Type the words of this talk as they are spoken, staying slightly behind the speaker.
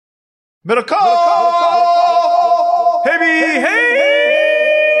Better call! Hey!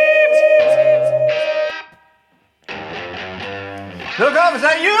 Bill Cobb, is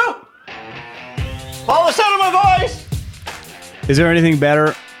that you? Follow the sound of my voice! Is there anything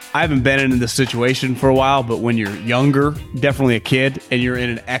better? I haven't been in this situation for a while, but when you're younger, definitely a kid, and you're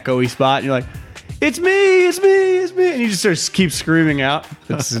in an echoey spot, and you're like, it's me, it's me, it's me, and you just keep screaming out.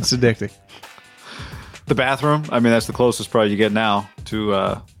 It's addicting. The bathroom, I mean, that's the closest probably you get now to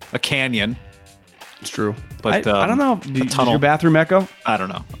a canyon. It's true. But I don't know. Does your bathroom echo? I don't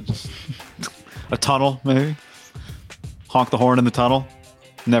know. Just a tunnel, maybe. Honk the horn in the tunnel.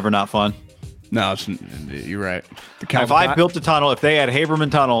 Never not fun. No, you're right. If I built a tunnel, if they had Haberman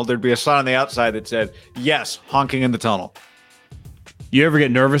Tunnel, there'd be a sign on the outside that said, yes, honking in the tunnel. You ever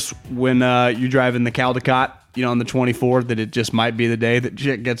get nervous when you're driving the Caldecott, on the 24th, that it just might be the day that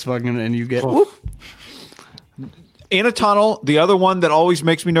shit gets fucking and you get whoop? In a tunnel, the other one that always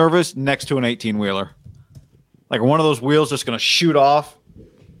makes me nervous, next to an 18-wheeler. Like one of those wheels just going to shoot off.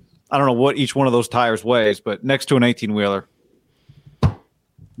 I don't know what each one of those tires weighs, but next to an 18-wheeler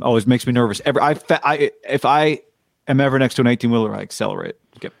always makes me nervous. If I am ever next to an 18-wheeler, I accelerate.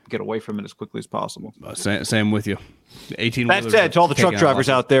 Get away from it as quickly as possible. Same with you. 18-wheelers. That said, to all the truck drivers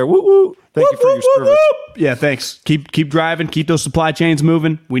out there, woo woo! Thank you for your service. Yeah, thanks. Keep driving. Keep those supply chains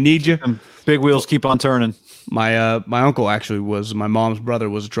moving. We need you. Big wheels keep on turning. My uncle actually my mom's brother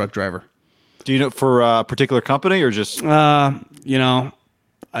was a truck driver. Do you know for a particular company or just? I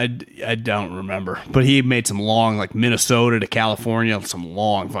don't remember, but he made some long, like Minnesota to California, some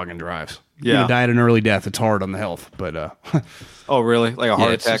long fucking drives. Yeah, died an early death. It's hard on the health, but oh really? Like a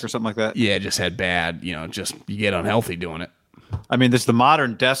heart attack or something like that? Yeah, just had bad. Just you get unhealthy doing it. I mean, this is the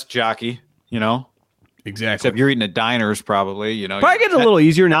modern desk jockey. Exactly. Except you're eating at diners, probably. Probably getting a little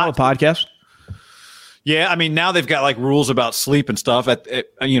easier now with podcasts. Yeah, I mean, now they've got like rules about sleep and stuff.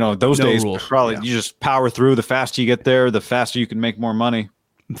 Those days, rules. Probably you just power through. The faster you get there, the faster you can make more money.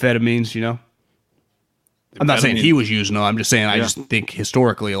 Amphetamines, I'm not saying he was using them. I'm just saying I just think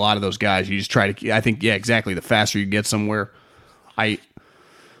historically a lot of those guys, you just try to. I think exactly. The faster you get somewhere, I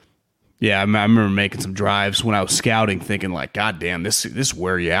remember making some drives when I was scouting, thinking like, God damn, this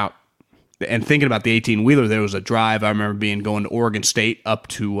wear you out. And thinking about the 18-wheeler, there was a drive I remember going to Oregon State up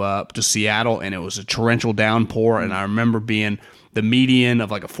to Seattle, and it was a torrential downpour. And I remember being the median of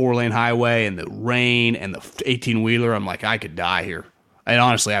like a 4-lane highway and the rain and the 18-wheeler. I'm like, I could die here. And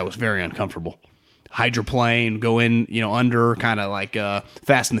honestly, I was very uncomfortable. Hydroplane, go in, under kind of like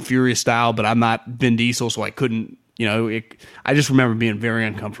Fast and the Furious style, but I'm not Vin Diesel, so I couldn't. I just remember being very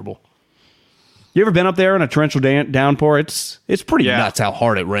uncomfortable. You ever been up there in a torrential downpour? It's pretty nuts how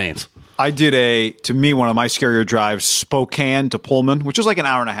hard it rains. I did one of my scarier drives, Spokane to Pullman, which was like an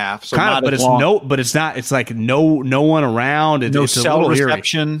hour and a half. So it's not. It's like no one around. It's cell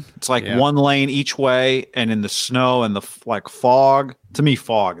reception. Eerie. It's like one lane each way, and in the snow and the fog. To me,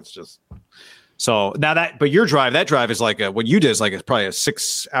 fog. It's just so now but your drive, that drive is like what you did is like it's probably a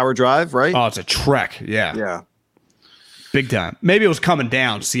 6-hour drive, right? Oh, it's a trek. Yeah. Big time. Maybe it was coming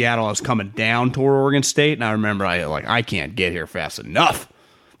down Seattle. I was coming down toward Oregon State, and I remember I can't get here fast enough.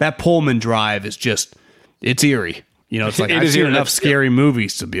 That Pullman drive is it's eerie. It's like I've seen enough scary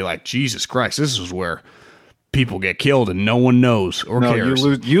movies to be like, Jesus Christ, this is where people get killed and no one knows or cares.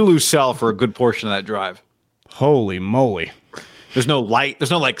 You lose cell for a good portion of that drive. Holy moly. There's no light.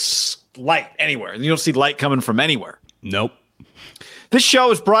 There's no light anywhere. You don't see light coming from anywhere. Nope. This show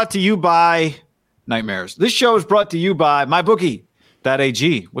is brought to you by Nightmares. This show is brought to you by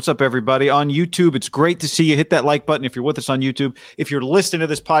MyBookie.ag. What's up, everybody? On YouTube, it's great to see you. Hit that like button if you're with us on YouTube. If you're listening to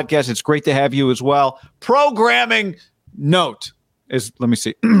this podcast, it's great to have you as well. Programming note is, let me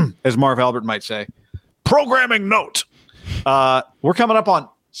see, as Marv Albert might say, programming note. We're coming up on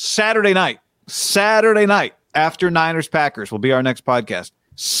Saturday night. After Niners Packers will be our next podcast.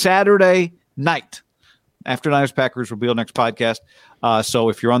 Saturday night after Niners Packers will be our next podcast. So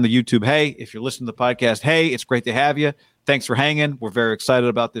if you're on the YouTube, hey, if you're listening to the podcast, hey, it's great to have you. Thanks for hanging. We're very excited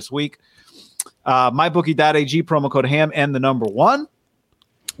about this week. MyBookie.ag, promo code HAM and the number 1,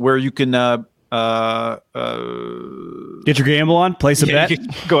 where you can get your gamble on, place a bet.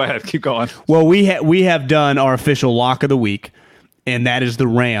 Go ahead, keep going. Well, we have done our official lock of the week, and that is the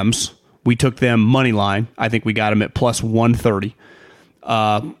Rams. We took them money line. I think we got them at plus 130.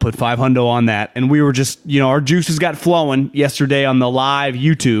 Put $500 on that, and we were just, our juices got flowing yesterday on the live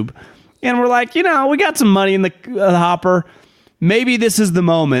YouTube, and we're like, we got some money in the hopper. Maybe this is the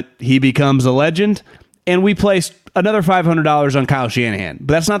moment he becomes a legend, and we placed another $500 on Kyle Shanahan.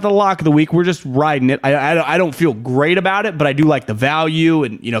 But that's not the lock of the week. We're just riding it. I don't feel great about it, but I do like the value,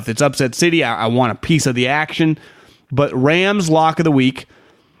 and if it's upset city, I want a piece of the action. But Rams lock of the week.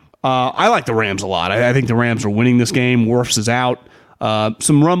 I like the Rams a lot. I think the Rams are winning this game. Wirfs is out.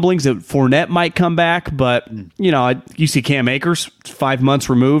 Some rumblings that Fournette might come back, but you see Cam Akers 5 months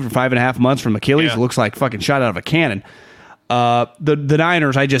removed or 5.5 months from Achilles. It looks like fucking shot out of a cannon. The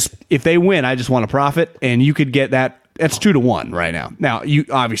Niners, if they win, I just want to profit, and you could get that. That's 2-1 right now. Now, you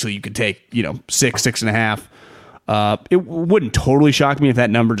could take 6.5. It wouldn't totally shock me if that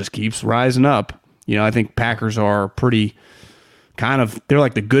number just keeps rising up. I think Packers are pretty they're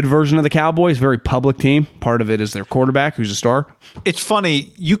like the good version of the Cowboys, very public team. Part of it is their quarterback, who's a star. It's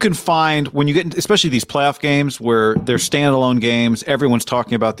funny. You can find when you get, especially these playoff games where they're standalone games, everyone's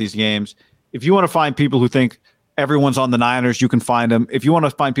talking about these games. If you want to find people who think everyone's on the Niners, you can find them. If you want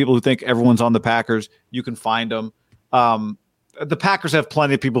to find people who think everyone's on the Packers, you can find them. The Packers have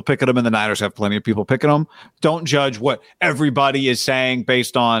plenty of people picking them, and the Niners have plenty of people picking them. Don't judge what everybody is saying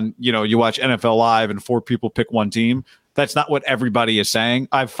based on, you watch NFL Live and 4 people pick one team. That's not what everybody is saying.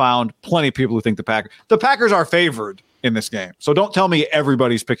 I've found plenty of people who think the Packers are favored in this game. So don't tell me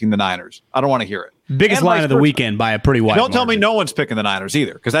everybody's picking the Niners. I don't want to hear it. Biggest line of the weekend by a pretty wide margin. Don't tell me no one's picking the Niners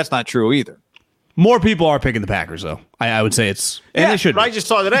either, because that's not true either. More people are picking the Packers, though. I would say it's... And they should. I just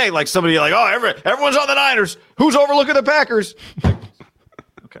saw today, somebody everyone's on the Niners. Who's overlooking the Packers?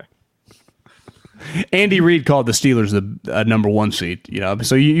 Okay. Andy Reid called the Steelers the number 1 seed,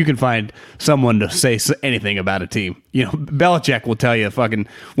 so you can find someone to say anything about a team. Belichick will tell you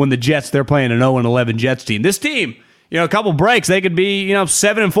when the Jets, they're playing an 0-11 Jets team. This team, a couple breaks, they could be,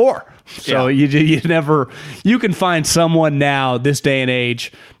 7-4. So you can find someone now, this day and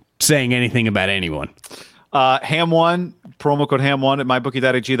age, saying anything about anyone. Ham1, promo code Ham1 at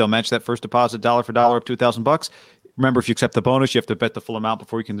mybookie.ag. They'll match that first deposit dollar for dollar up to $1,000. Remember, if you accept the bonus, you have to bet the full amount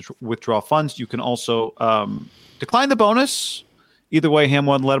before you can withdraw funds. You can also decline the bonus. Either way,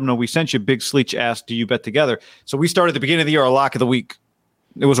 Ham1, let them know we sent you. Big Sleech asked, do you bet together? So we started at the beginning of the year, our lock of the week.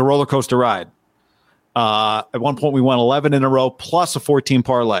 It was a roller coaster ride. At one point, we won 11 in a row plus a 14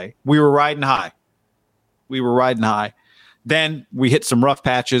 parlay. We were riding high. Then we hit some rough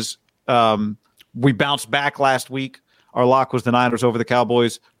patches. We bounced back last week. Our lock was the Niners over the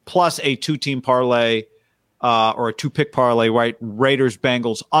Cowboys, plus a 2-team parlay or a 2-pick parlay, right? Raiders,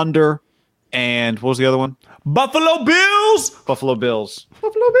 Bengals under. And what was the other one? Buffalo Bills.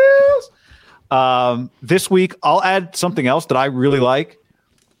 This week, I'll add something else that I really like.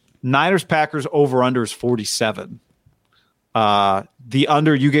 Niners, Packers over under is 47. The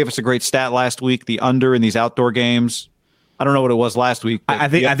under, you gave us a great stat last week. The under in these outdoor games, I don't know what it was last week. I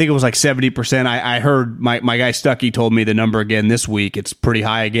think it was like 70%. I heard my guy Stuckey told me the number again this week. It's pretty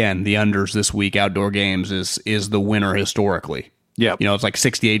high again. The unders this week outdoor games is the winner historically. Yeah, it's like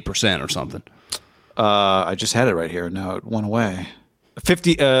 68% or something. I just had it right here. No, it went away.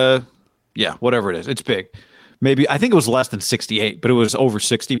 50. Whatever it is, it's big. Maybe I think it was less than 68, but it was over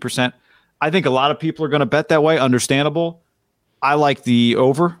 60%. I think a lot of people are going to bet that way. Understandable. I like the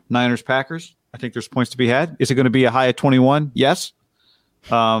over Niners Packers. I think there's points to be had. Is it going to be a high at 21? Yes.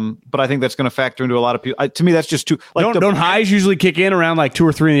 But I think that's going to factor into a lot of people. To me, that's just too. Don't highs usually kick in around like 2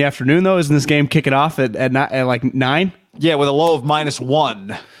 or 3 in the afternoon, though? Isn't this game kicking off at like 9? Yeah, with a low of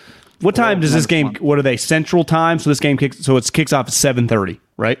 -1. What time does this game? What are they? Central time. So this game kicks off at 7:30,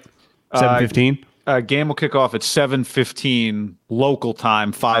 right? 7:15. Game will kick off at 7:15 local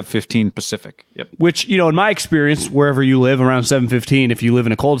time, 5:15 Pacific. Yep. Which, in my experience, wherever you live around 7:15, if you live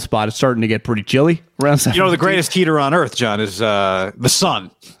in a cold spot, it's starting to get pretty chilly around 7:15. The greatest heater on earth, John, is the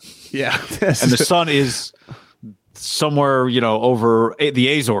sun. Yeah. And the sun is somewhere, over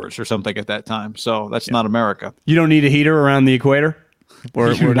the Azores or something at that time. So that's not America. You don't need a heater around the equator?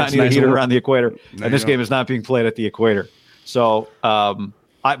 Or you do not need a heater around the equator. And this game is not being played at the equator. So,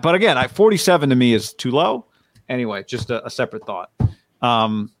 but again, 47 to me is too low. Anyway, just a separate thought.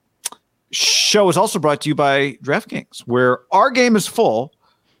 Show is also brought to you by DraftKings, where our game is full,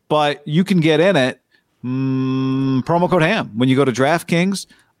 but you can get in it. Promo code HAM when you go to DraftKings.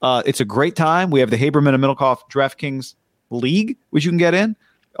 It's a great time. We have the Haberman and Middlecoff DraftKings League, which you can get in.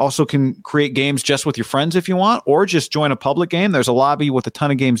 Also can create games just with your friends if you want, or just join a public game. There's a lobby with a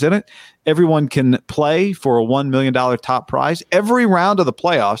ton of games in it. Everyone can play for a $1 million top prize every round of the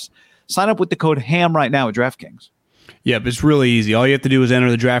playoffs. Sign up with the code HAM right now at DraftKings. Yep, it's really easy. All you have to do is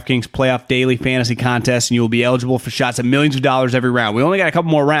enter the DraftKings Playoff Daily Fantasy Contest, and you will be eligible for shots at millions of dollars every round. We only got a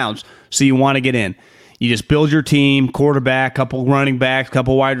couple more rounds, so you want to get in. You just build your team, quarterback, couple running backs,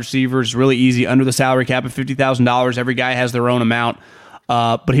 couple wide receivers. Really easy. Under the salary cap of $50,000. Every guy has their own amount.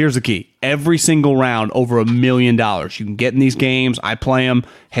 But here's the key. Every single round, over $1 million. You can get in these games. I play them.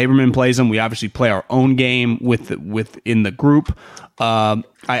 Haberman plays them. We obviously play our own game within the group.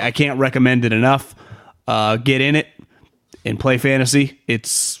 I can't recommend it enough. Get in it. and play fantasy,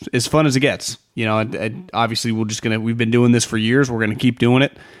 it's as fun as it gets. And obviously we've been doing this for years. We're going to keep doing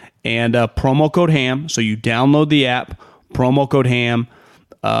it. And promo code HAM. So you download the app, promo code HAM.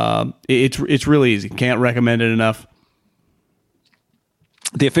 It's really easy. Can't recommend it enough.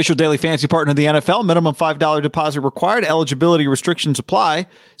 The official daily fantasy partner of the NFL. Minimum $5 deposit required. Eligibility restrictions apply.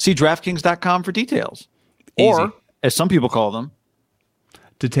 See DraftKings.com for details. Easy. Or, as some people call them,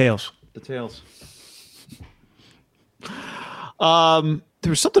 details. Details. There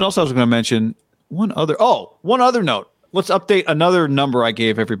was something else I was going to mention. One other note. Let's update another number I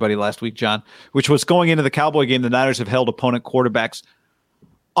gave everybody last week, John, which was going into the Cowboy game. The Niners have held opponent quarterbacks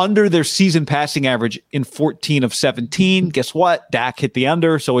under their season passing average in 14 of 17. Guess what? Dak hit the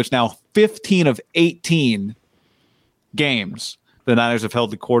under, so it's now 15 of 18 games the Niners have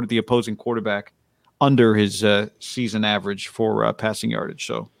held the opposing quarterback under his season average for passing yardage.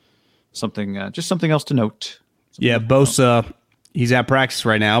 So just something else to note. Bosa, he's at practice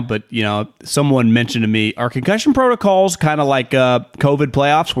right now, but someone mentioned to me, are concussion protocols kind of like COVID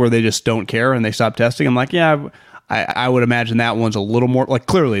playoffs where they just don't care and they stop testing? I'm like, yeah, I would imagine that one's a little more like,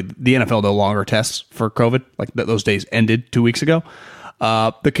 clearly the NFL no longer tests for COVID. Like those days ended 2 weeks ago.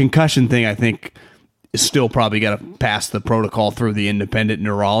 The concussion thing, I think, is still probably got to pass the protocol through the independent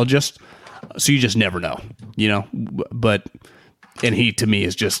neurologist. So you just never know, and he, to me,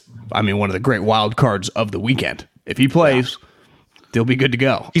 is just, one of the great wild cards of the weekend. If he plays, they'll be good to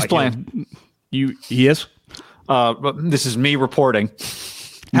go. He's playing. He is? But this is me reporting.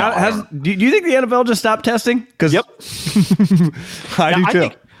 Do you think the NFL just stopped testing? Yep. I do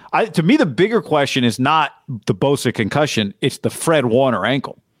too. To me, the bigger question is not the Bosa concussion. It's the Fred Warner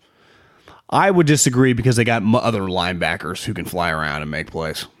ankle. I would disagree because they got other linebackers who can fly around and make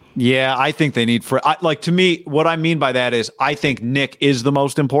plays. Yeah, I think they need to me, what I mean by that is I think Nick is the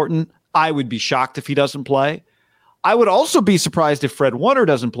most important. I would be shocked if he doesn't play. I would also be surprised if Fred Warner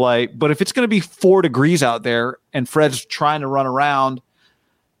doesn't play, but if it's going to be 4 degrees out there and Fred's trying to run around,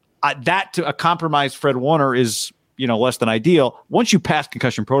 to a compromised Fred Warner is, less than ideal. Once you pass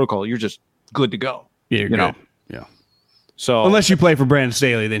concussion protocol, you're just good to go. Yeah, you're good. Yeah. So unless you play for Brandon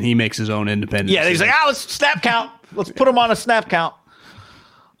Staley, then he makes his own independent. Yeah, he's like, let's snap count. Let's put him on a snap count.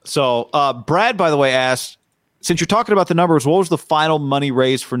 So Brad, by the way, asked, since you're talking about the numbers, what was the final money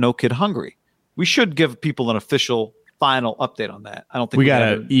raised for No Kid Hungry? We should give people an official final update on that. I don't think we got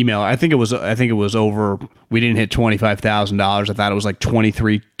an email. I think it was over. We didn't hit $25,000. I thought it was like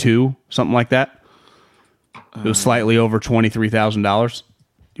 23.2, something like that. It was slightly over $23,000.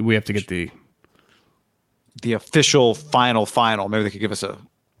 We have to get the official final. Maybe they could give us a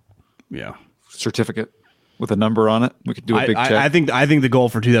certificate with a number on it. We could do a big check. I think the goal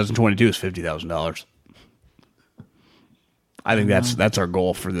for 2022 is $50,000. I think that's our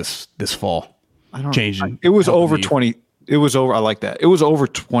goal for this fall. It was over 20. It was over. I like that. It was over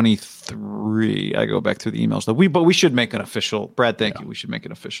 23. I go back through the emails. But we should make an official. Brad, thank you. We should make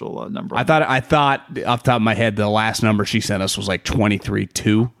an official number. I thought off the top of my head, the last number she sent us was like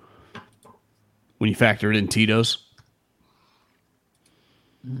 23.2 when you factored in Tito's.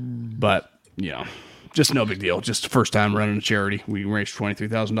 But just no big deal. Just first time running a charity. We raised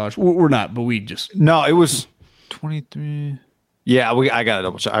 $23,000. We're not, but we just it was 23. Yeah, I got to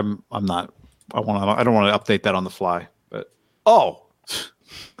double check. I'm not. I don't want to update that on the fly. But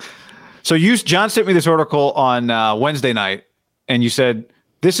so John sent me this article on Wednesday night, and you said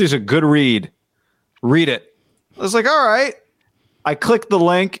this is a good read. Read it. I was like, all right. I clicked the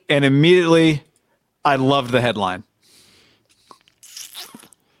link, and immediately I loved the headline.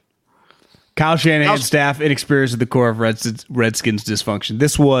 Kyle Shanahan's staff inexperienced at the core of Redskins dysfunction.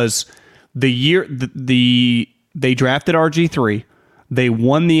 This was the year they drafted RG3. They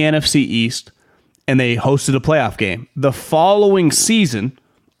won the NFC East, and they hosted a playoff game. The following season,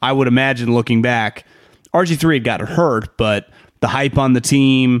 I would imagine looking back, RG3 had gotten hurt, but the hype on the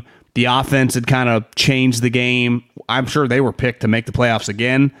team, the offense had kind of changed the game. I'm sure they were picked to make the playoffs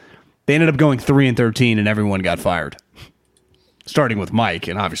again. They ended up going 3-13, and everyone got fired. Starting with Mike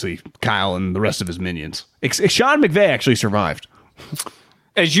and obviously Kyle and the rest of his minions. Sean McVay actually survived.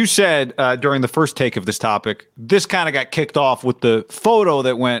 As you said during the first take of this topic, this kind of got kicked off with the photo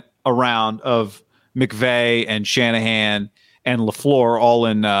that went around of McVay and Shanahan and LaFleur all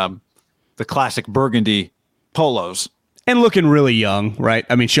in the classic burgundy polos. And looking really young, right?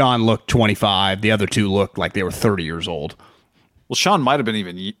 I mean, Sean looked 25. The other two looked like they were 30 years old. Well, Sean might have been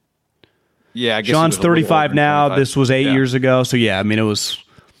even... Yeah, I guess Sean's 35 now. 25. This was 8 years ago. So, yeah, I mean, it was...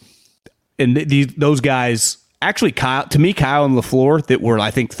 And those guys... Actually, Kyle and LaFleur, that were,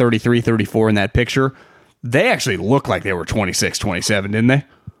 I think, 33, 34 in that picture, they actually looked like they were 26, 27, didn't they?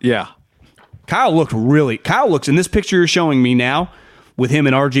 Yeah. Kyle looks in this picture you're showing me now with him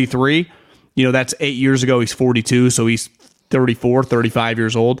and RG3. That's 8 years ago. He's 42, so he's 34, 35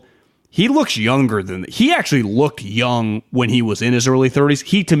 years old. He looks younger he actually looked young when he was in his early 30s.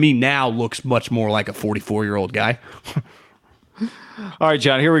 He, to me, now looks much more like a 44-year-old guy. All right,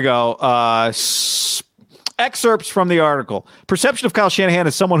 John, here we go. Excerpts from the article. Perception of Kyle Shanahan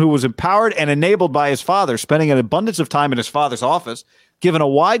as someone who was empowered and enabled by his father, spending an abundance of time in his father's office, given a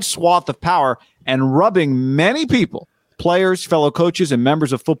wide swath of power, and rubbing many people, players, fellow coaches, and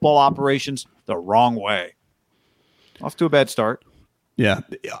members of football operations the wrong way. Off to a bad start. Yeah,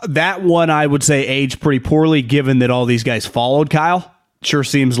 that one I would say aged pretty poorly, given that all these guys followed Kyle. Sure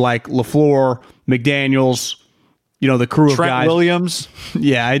seems like LaFleur, McDaniels, the crew of guys. Trent Williams.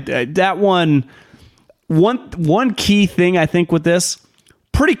 Yeah, that one key thing I think with this,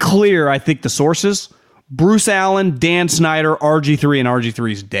 pretty clear, I think the sources, Bruce Allen, Dan Snyder, RG3, and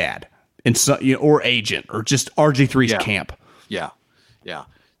RG3's dad, and or agent, or just RG3's camp. Yeah.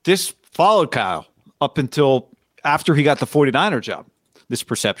 This followed Kyle up until after he got the 49er job. This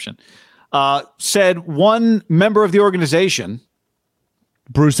perception said one member of the organization,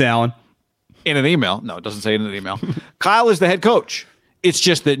 Bruce Allen, in an email. No, it doesn't say it in an email. Kyle is the head coach. It's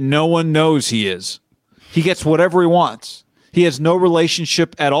just that no one knows he is. He gets whatever he wants. He has no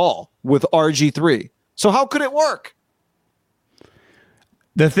relationship at all with RG3. So how could it work?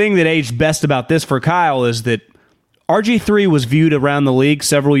 The thing that aged best about this for Kyle is that RG3 was viewed around the league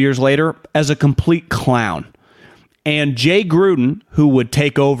several years later as a complete clown. And Jay Gruden, who would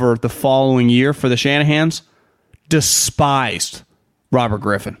take over the following year for the Shanahans, despised Robert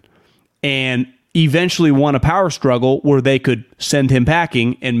Griffin and eventually won a power struggle where they could send him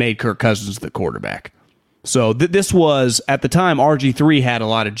packing and made Kirk Cousins the quarterback. So this was, at the time, RG3 had a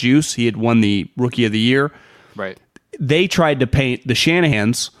lot of juice. He had won the Rookie of the Year. Right. They tried to paint the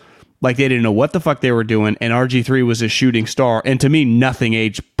Shanahans like they didn't know what the fuck they were doing, and RG3 was a shooting star. And to me, nothing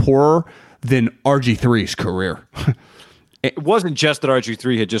aged poorer than RG3's career. It wasn't just that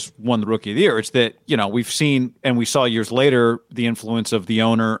RG3 had just won the Rookie of the Year. It's that, we've seen, and we saw years later, the influence of the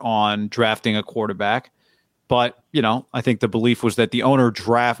owner on drafting a quarterback. But, I think the belief was that the owner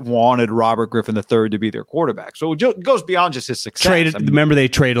wanted Robert Griffin III to be their quarterback. So it goes beyond just his success. Remember they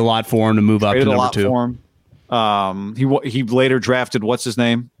traded a lot for him to move up to number 2. For him. He later drafted, what's his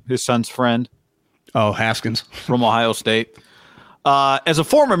name? His son's friend. Oh, Haskins. From Ohio State. As a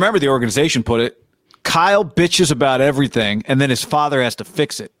former member of the organization put it, Kyle bitches about everything, and then his father has to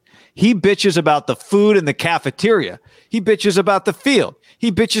fix it. He bitches about the food in the cafeteria. He bitches about the field.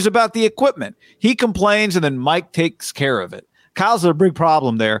 He bitches about the equipment. He complains, and then Mike takes care of it. Kyle's a big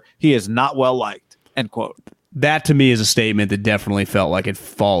problem there. He is not well liked, end quote. That, to me, is a statement that definitely felt like it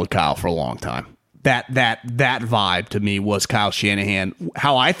followed Kyle for a long time. That vibe, to me, was Kyle Shanahan,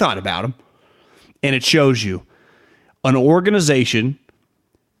 how I thought about him. And it shows you an organization,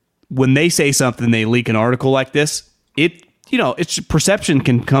 when they say something, they leak an article like this, it's perception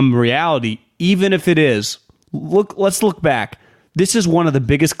can come reality, even if it is. Let's look back. This is one of the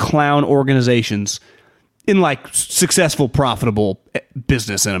biggest clown organizations in successful, profitable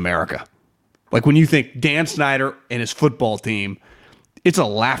business in America. Like when you think Dan Snyder and his football team, it's a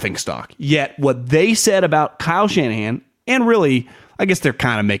laughingstock. Yet what they said about Kyle Shanahan, and really, I guess they're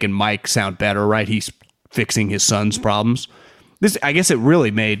kind of making Mike sound better, right? He's fixing his son's problems. I guess it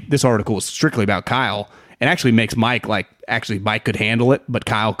really made this article was strictly about Kyle, and actually makes Mike Mike could handle it, but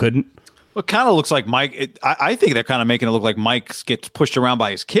Kyle couldn't. Well, it kind of looks like Mike. I think they're kind of making it look like Mike gets pushed around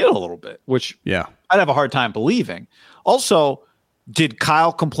by his kid a little bit, which I'd have a hard time believing. Also, did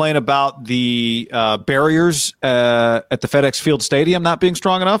Kyle complain about the barriers at the FedEx Field Stadium not being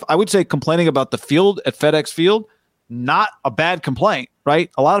strong enough? I would say complaining about the field at FedEx Field, not a bad complaint, right?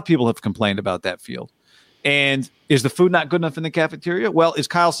 A lot of people have complained about that field. And is the food not good enough in the cafeteria? Well, is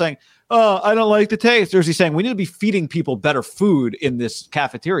Kyle saying, oh, I don't like the taste? Or is he saying we need to be feeding people better food in this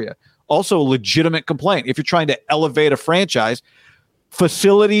cafeteria? Also a legitimate complaint. If you're trying to elevate a franchise,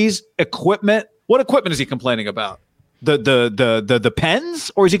 facilities, equipment, what equipment is he complaining about? The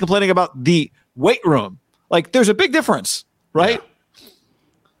pens? Or is he complaining about the weight room? There's a big difference, right? Yeah.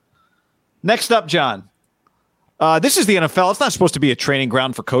 Next up, John. This is the NFL. It's not supposed to be a training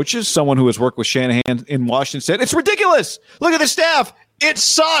ground for coaches. Someone who has worked with Shanahan in Washington said, it's ridiculous. Look at the staff. It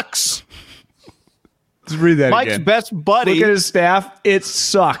sucks. Let's read that Mike's again. best buddy. Look at his staff. It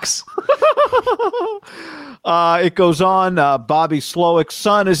sucks. It goes on. Bobby Slowick's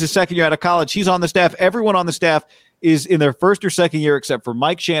son is his second year out of college. He's on the staff. Everyone on the staff is in their first or second year except for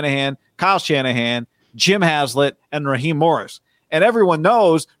Mike Shanahan, Kyle Shanahan, Jim Haslett, and Raheem Morris. And everyone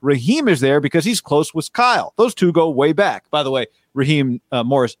knows Raheem is there because he's close with Kyle. Those two go way back. By the way, Raheem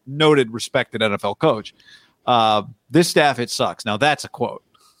Morris, noted, respected NFL coach. This staff, it sucks. Now that's a quote.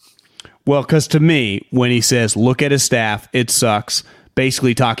 Well, because to me, when he says, look at his staff, it sucks,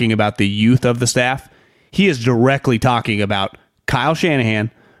 basically talking about the youth of the staff, he is directly talking about Kyle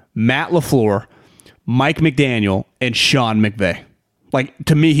Shanahan, Matt LaFleur, Mike McDaniel, and Sean McVay. Like,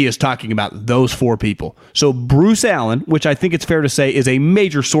 to me, he is talking about those four people. So Bruce Allen, which I think it's fair to say is a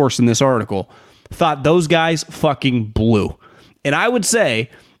major source in this article, thought those guys fucking blew. And I would say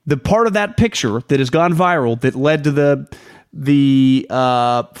the part of that picture that has gone viral that led to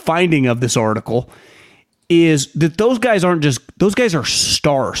the finding of this article is that those guys are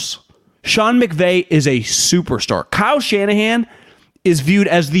stars. Sean McVay is a superstar. Kyle Shanahan is viewed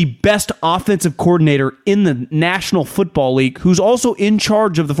as the best offensive coordinator in the National Football League, who's also in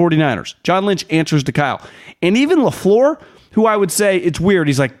charge of the 49ers. John Lynch answers to Kyle. And even LaFleur, who I would say, it's weird,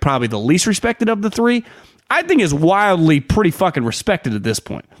 he's like probably the least respected of the three, I think is wildly pretty fucking respected at this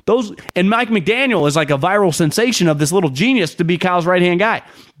point. And Mike McDaniel is like a viral sensation of this little genius to be Kyle's right-hand guy.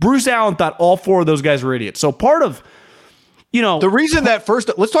 Bruce Allen thought all four of those guys were idiots. So part of, the reason that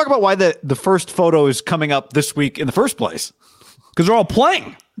let's talk about why the first photo is coming up this week in the first place. Because they're all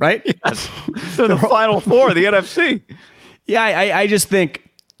playing, right? Yes. They're the Final Four of the NFC. Yeah, I just think,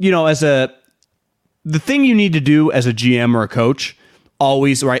 the thing you need to do as a GM or a coach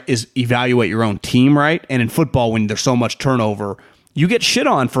always, right, is evaluate your own team, right? And in football, when there's so much turnover, you get shit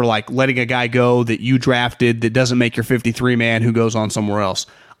on for like letting a guy go that you drafted that doesn't make your 53-man who goes on somewhere else.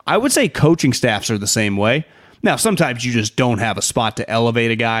 I would say coaching staffs are the same way. Now, sometimes you just don't have a spot to elevate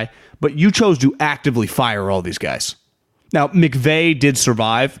a guy, but you chose to actively fire all these guys. Now, McVay did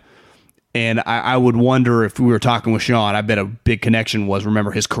survive, and I would wonder if we were talking with Sean, I bet a big connection was,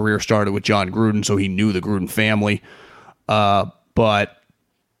 remember, his career started with John Gruden, so he knew the Gruden family. But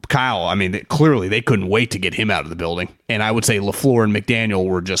Kyle, clearly they couldn't wait to get him out of the building. And I would say LaFleur and McDaniel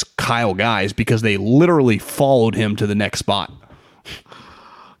were just Kyle guys because they literally followed him to the next spot.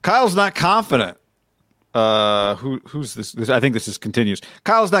 Kyle's not confident. Who's this? I think this continues.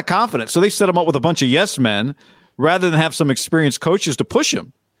 Kyle's not confident, so they set him up with a bunch of yes men rather than have some experienced coaches to push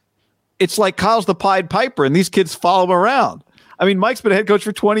him. It's like Kyle's the Pied Piper, and these kids follow him around. Mike's been a head coach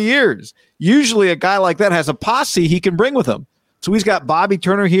for 20 years. Usually a guy like that has a posse he can bring with him. So he's got Bobby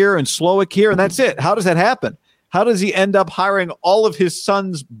Turner here and Slowick here, and that's it. How does that happen? How does he end up hiring all of his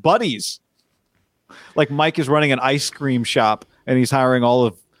son's buddies? Like Mike is running an ice cream shop, and he's hiring all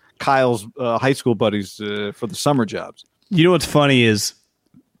of Kyle's high school buddies for the summer jobs. You know what's funny is,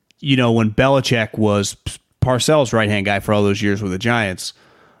 when Belichick was Parcells' right-hand guy for all those years with the Giants,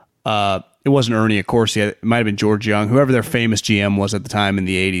 it wasn't Ernie, of course. It might have been George Young, whoever their famous GM was at the time in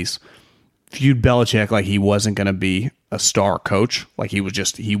the 80s, viewed Belichick like he wasn't going to be a star coach, like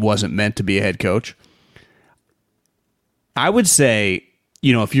he wasn't meant to be a head coach. I would say,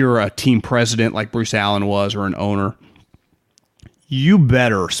 if you're a team president like Bruce Allen was or an owner, you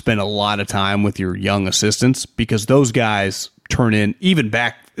better spend a lot of time with your young assistants because those guys turn in, even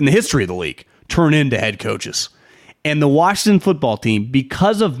back in the history of the league, turn into head coaches. And the Washington football team,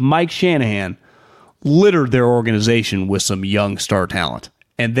 because of Mike Shanahan, littered their organization with some young star talent.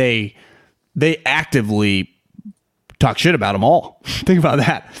 And they actively talk shit about them all. Think about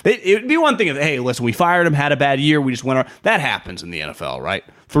that. It would be one thing if, hey, listen, we fired him, had a bad year, we just went on. That happens in the NFL, right?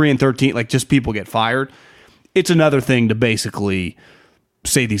 3-13, like just people get fired. It's another thing to basically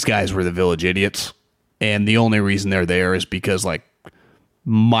say these guys were the village idiots. And the only reason they're there is because like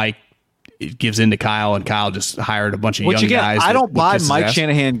Mike gives in to Kyle, and Kyle just hired a bunch of young guys. I don't buy Mike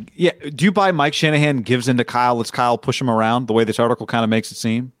Shanahan. Yeah, do you buy Mike Shanahan gives in to Kyle, lets Kyle push him around the way this article kind of makes it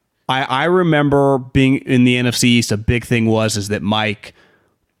seem? I remember being in the NFC East, a big thing was that Mike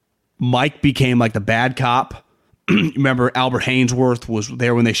became like the bad cop. Remember Albert Hainsworth was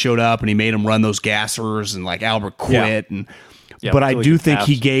there when they showed up, and he made him run those gassers, and like Albert quit. Yeah. But I do think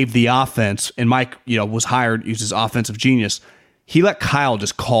he gave the offense, and Mike, was hired, he was his offensive genius. He let Kyle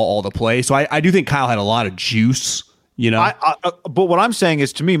just call all the plays. So I do think Kyle had a lot of juice, But what I'm saying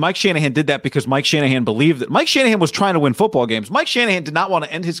is, to me, Mike Shanahan did that because Mike Shanahan believed that Mike Shanahan was trying to win football games. Mike Shanahan did not want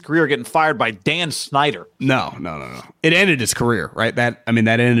to end his career getting fired by Dan Snyder. No. It ended his career, right? That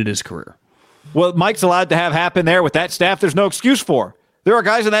ended his career. What Mike's allowed to have happen there with that staff, there's no excuse for. There are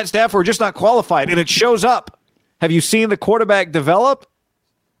guys in that staff who are just not qualified, and it shows up. Have you seen the quarterback develop?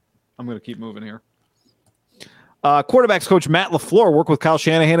 I'm going to keep moving here. Quarterbacks coach Matt LaFleur worked with Kyle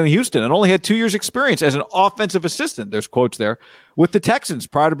Shanahan in Houston and only had 2 years experience as an offensive assistant. There's quotes there with the Texans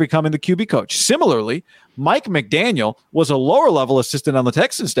prior to becoming the QB coach. Similarly, Mike McDaniel was a lower level assistant on the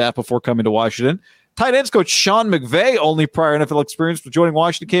Texans staff before coming to Washington. Tight ends coach Sean McVay, only prior NFL experience with joining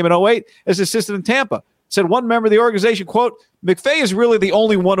Washington, came in 2008 as assistant in Tampa. Said one member of the organization, quote, McVay is really the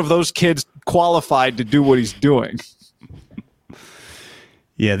only one of those kids qualified to do what he's doing.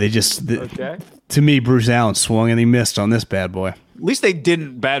 Yeah, they just, okay. To me, Bruce Allen swung and he missed on this bad boy. At least they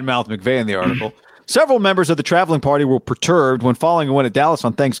didn't badmouth McVay in the article. Several members of the traveling party were perturbed when, following a win at Dallas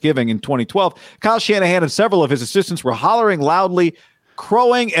on Thanksgiving in 2012, Kyle Shanahan and several of his assistants were hollering loudly,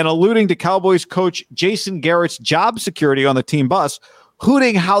 crowing, and alluding to Cowboys coach Jason Garrett's job security on the team bus,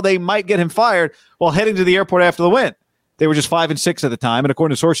 hooting how they might get him fired while heading to the airport after the win. They were just 5-6 at the time, and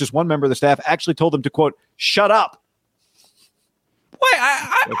according to sources, one member of the staff actually told them to, quote, shut up. Well,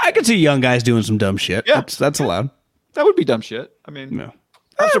 I could see young guys doing some dumb shit. Yeah. That's allowed. That would be dumb shit. I mean, no.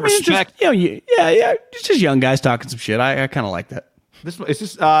 That's a respect. Just, yeah. It's just young guys talking some shit. I kind of like that.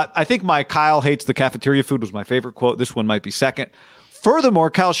 I think my Kyle hates the cafeteria food was my favorite quote. This one might be second. Furthermore,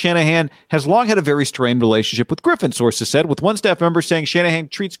 Kyle Shanahan has long had a very strained relationship with Griffin, sources said, with one staff member saying Shanahan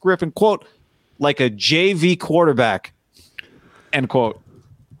treats Griffin, quote, like a JV quarterback, end quote.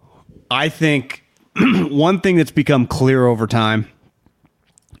 I think one thing that's become clear over time,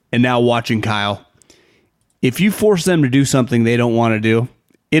 and now watching Kyle, if you force them to do something they don't want to do,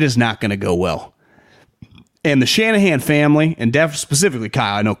 it is not going to go well. And the Shanahan family, and specifically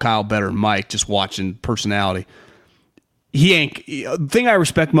Kyle, I know Kyle better than Mike, just watching personality. The thing I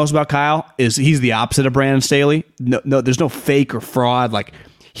respect most about Kyle is he's the opposite of Brandon Staley. No, there's no fake or fraud. Like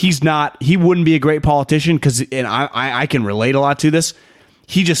he wouldn't be a great politician and I can relate a lot to this.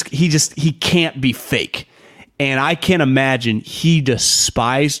 He can't be fake. And I can't imagine he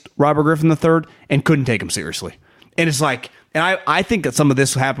despised Robert Griffin III and couldn't take him seriously. And it's like, and I think that some of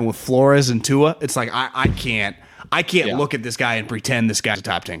this happened with Flores and Tua. It's like, I can't look at this guy and pretend this guy's a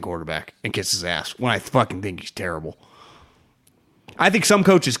top 10 quarterback and kiss his ass when I fucking think he's terrible. I think some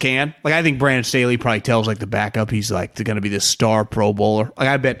coaches can. Like, I think Brandon Staley probably tells, like, the backup he's, like, going to be this star Pro Bowler. Like,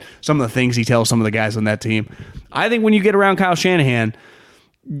 I bet some of the things he tells some of the guys on that team. I think when you get around Kyle Shanahan,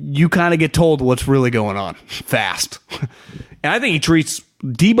 you kind of get told what's really going on fast. And I think he treats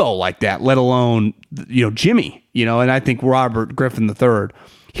Debo like that, let alone, Jimmy, and I think Robert Griffin III.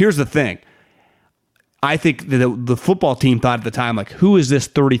 Here's the thing. I think the football team thought at the time, like, who is this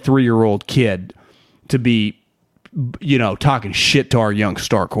 33-year-old kid to be, talking shit to our young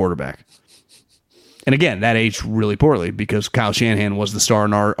star quarterback? And again, that aged really poorly because Kyle Shanahan was the star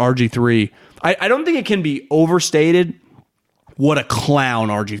in our RG3. I don't think it can be overstated what a clown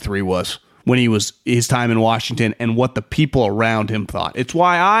RG3 was when he was his time in Washington and what the people around him thought. It's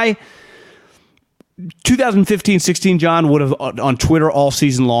why 2015-16 John would have on Twitter all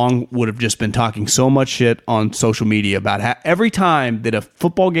season long would have just been talking so much shit on social media about how every time that a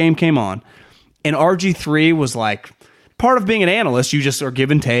football game came on and RG3 was like part of being an analyst, you just are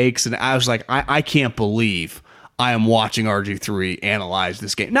giving takes. And I was like, I can't believe I am watching RG3 analyze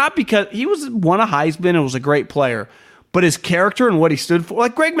this game. Not because he won a Heisman and was a great player, but his character and what he stood for,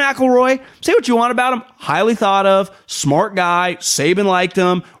 like Greg McElroy, say what you want about him, highly thought of, smart guy, Saban liked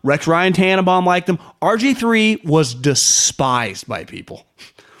him, Rex Ryan Tannenbaum liked him. RG3 was despised by people.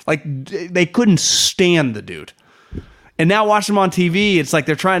 Like, they couldn't stand the dude. And now watching him on TV, it's like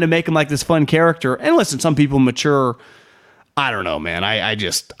they're trying to make him like this fun character. And listen, some people mature. I don't know, man. I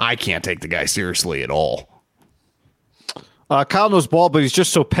can't take the guy seriously at all. Kyle knows ball, but he's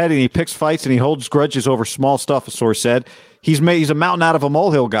just so petty. And he picks fights and he holds grudges over small stuff, a source said. He's a mountain out of a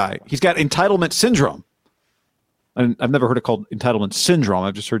molehill guy. He's got entitlement syndrome. And I've never heard it called entitlement syndrome.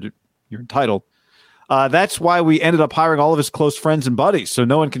 I've just heard you're entitled. That's why we ended up hiring all of his close friends and buddies, so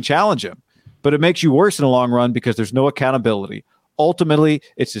no one can challenge him. But it makes you worse in the long run because there's no accountability. Ultimately,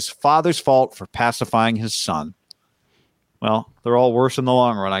 it's his father's fault for pacifying his son. Well, they're all worse in the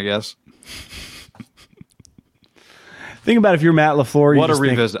long run, I guess. Think about if you're Matt LaFleur. What a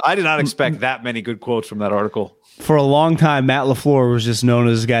revisit. I did not expect that many good quotes from that article. For a long time, Matt LaFleur was just known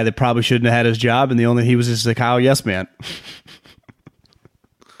as a guy that probably shouldn't have had his job, and he was just a Kyle yes man.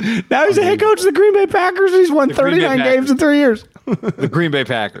 Now he's the head coach of the Green Bay Packers, and he's won 39 games in 3 years. The Green Bay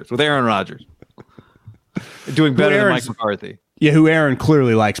Packers with Aaron Rodgers. Doing better than Mike McCarthy. Yeah, who Aaron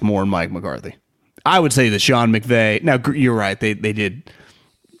clearly likes more than Mike McCarthy. I would say that Sean McVay. Now, you're right. They did.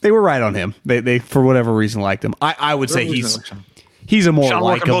 They were right on him. They for whatever reason liked him. I would say he's a more Sean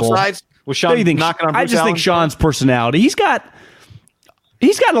likable. Both sides? Was Sean knocking on Bruce I just think Sean's personality. He's got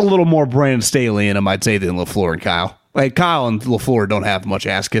a little more Brandon Staley in him, I'd say, than LaFleur and Kyle. Like Kyle and LaFleur don't have much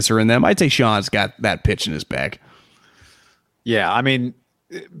ass kisser in them. I'd say Sean's got that pitch in his bag. Yeah, I mean,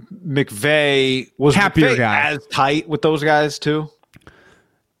 McVay was happier guy. As tight with those guys too.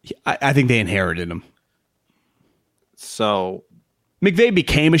 I think they inherited him. So McVay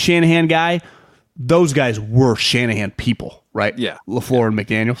became a Shanahan guy. Those guys were Shanahan people, right? Yeah. LaFleur and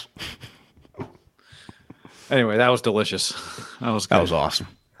McDaniels. Anyway, that was delicious. That was good. That was awesome.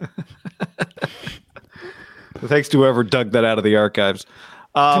 Thanks to whoever dug that out of the archives.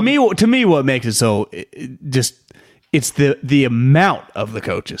 To me, what makes it so it's the amount of the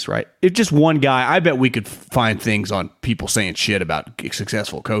coaches, right? If just one guy, I bet we could find things on people saying shit about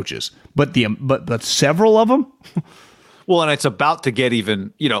successful coaches, but several of them. Well, and it's about to get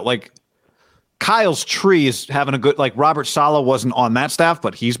even, like Kyle's tree is having a good, like Robert Saleh wasn't on that staff,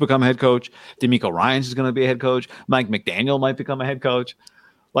 but he's become a head coach. D'Amico Ryans is going to be a head coach. Mike McDaniel might become a head coach.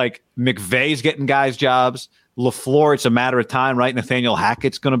 Like McVay's getting guys jobs. LaFleur, it's a matter of time, right? Nathaniel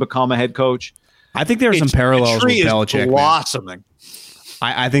Hackett's going to become a head coach. I think there are some parallels with Belichick. Blossoming.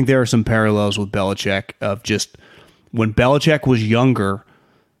 I think there are some parallels with Belichick of just when Belichick was younger,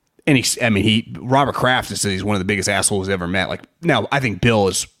 and Robert Kraft has said he's one of the biggest assholes he's ever met. Like now, I think Bill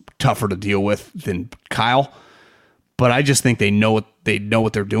is tougher to deal with than Kyle, but I just think they know what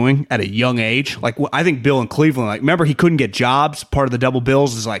they're doing at a young age. Like I think Bill in Cleveland, like remember he couldn't get jobs. Part of the double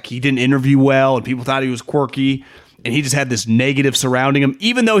bills is like he didn't interview well, and people thought he was quirky. And he just had this negative surrounding him,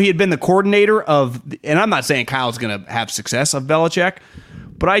 even though he had been the coordinator of, and I'm not saying Kyle's going to have success of Belichick,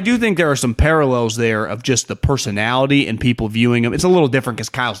 but I do think there are some parallels there of just the personality and people viewing him. It's a little different because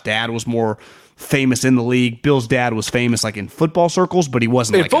Kyle's dad was more famous in the league. Bill's dad was famous like in football circles, but he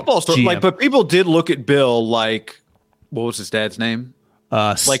wasn't in like football circles. But people did look at Bill like, what was his dad's name?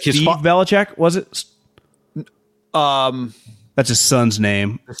 Like Steve Belichick, was it? That's his son's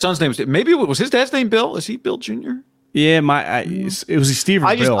name. His son's name maybe it was his dad's name. Bill? Is he Bill Jr.? Yeah, it was Steve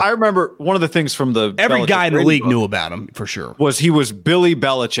or Bill. I remember one of the things from every Belichick guy in the league knew about him for sure. He was Billy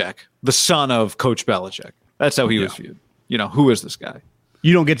Belichick, the son of Coach Belichick. That's how he was viewed. Who is this guy?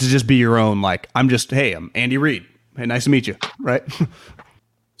 You don't get to just be your own. Like I'm Andy Reid. Hey, nice to meet you. Right?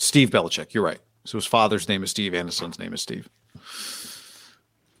 Steve Belichick. You're right. So his father's name is Steve and his son's name is Steve.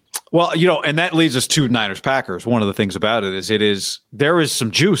 Well, and that leads us to Niners Packers. One of the things about it is there is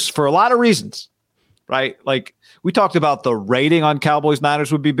some juice for a lot of reasons, right? Like we talked about the rating on Cowboys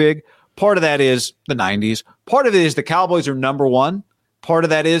Niners would be big. Part of that is the 90s. Part of it is the Cowboys are number one. Part of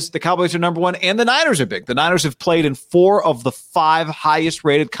that is the Cowboys are number one and the Niners are big. The Niners have played in 4 of the 5 highest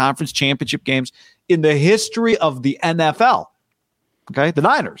rated conference championship games in the history of the NFL. Okay, the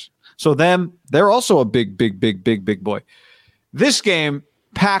Niners. So they're also a big boy. This game,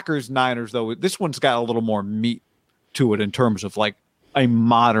 Packers-Niners, though, this one's got a little more meat to it in terms of like a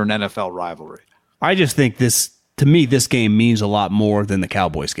modern NFL rivalry. I just think this game means a lot more than the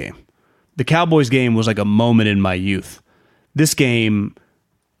Cowboys game. The Cowboys game was like a moment in my youth. This game,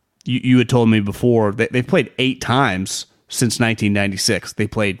 you had told me before, they've played 8 times since 1996. They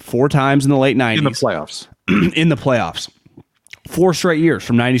played 4 times in the late 90s. In the playoffs. In the playoffs. 4 straight years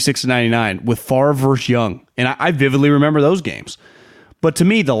from 96 to 99 with Favre versus Young. And I vividly remember those games. But to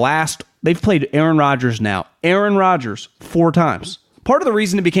me, they've played Aaron Rodgers now. Aaron Rodgers 4 times. Part of the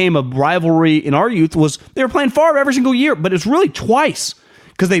reason it became a rivalry in our youth was they were playing Favre every single year, but it's really twice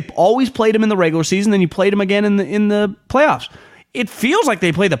because they always played him in the regular season, then you played him again in the playoffs. It feels like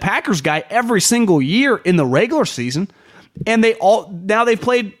they play the Packers guy every single year in the regular season, and now they've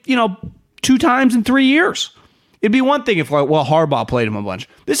played 2 times in 3 years. It'd be one thing if Harbaugh played him a bunch.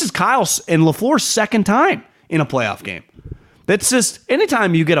 This is Kyle's and LaFleur's second time in a playoff game. That's just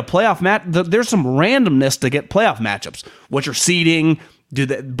anytime you get a playoff match, there's some randomness to get playoff matchups. What's your seeding?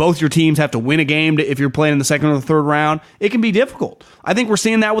 Both your teams have to win a game if you're playing in the second or the third round? It can be difficult. I think we're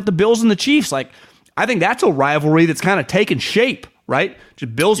seeing that with the Bills and the Chiefs. Like, I think that's a rivalry that's kind of taken shape, right?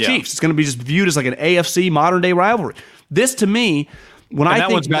 Just Bills-Chiefs. It's going to be just viewed as like an AFC modern-day rivalry. This, to me,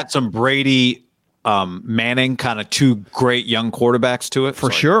 that one's got some Brady, Manning, kind of 2 great young quarterbacks to it.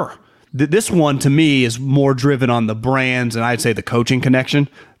 For sure. This one, to me, is more driven on the brands and I'd say the coaching connection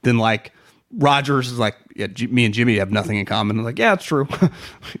than like Rodgers is like, yeah, me and Jimmy have nothing in common. I'm like, yeah, it's true.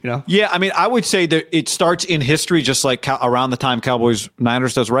 Yeah, I mean, I would say that it starts in history, just like around the time Cowboys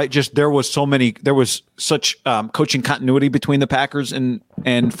Niners does, right? Just there was such coaching continuity between the Packers and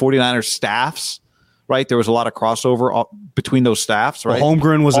 49ers staffs, right? There was a lot of crossover between those staffs, right? Well,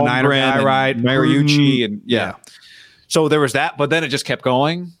 Holmgren was a Niner guy, right? Mariucci and yeah. So there was that, but then it just kept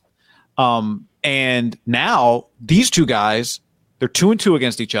going. And now these 2 guys, they're 2-2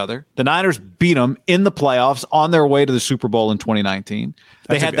 against each other. The Niners beat them in the playoffs on their way to the Super Bowl in 2019.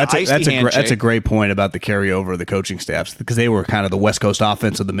 That's a great point about the carryover of the coaching staffs because they were kind of the West Coast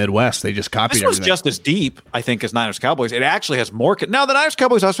offense of the Midwest. They just copied everything. This was just as deep, I think, as Niners Cowboys. It actually has more. Now the Niners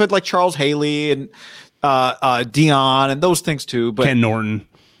Cowboys also had like Charles Haley and Dion and those things too. But Ken Norton.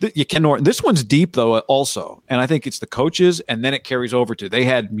 Ken Norton. This one's deep though, also, and I think it's the coaches, and then it carries over to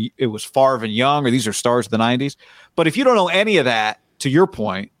it was Favre and Young, or these are stars of the '90s. But if you don't know any of that, to your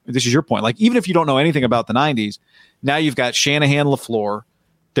point, this is your point. Like, even if you don't know anything about the 90s, now you've got Shanahan, LaFleur.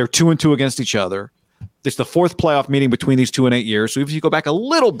 They're 2-2 against each other. It's the fourth playoff meeting between these 2 and 8 years. So if you go back a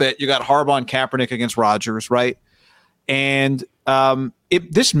little bit, you got Harbaugh and Kaepernick against Rodgers, right? And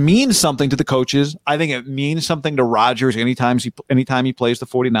this means something to the coaches. I think it means something to Rodgers anytime he plays the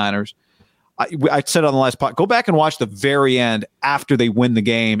 49ers. I said on the last pod, go back and watch the very end after they win the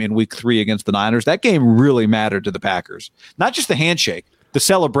game in week 3 against the Niners. That game really mattered to the Packers. Not just the handshake, the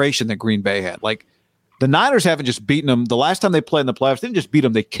celebration that Green Bay had. Like, the Niners haven't just beaten them. The last time they played in the playoffs, they didn't just beat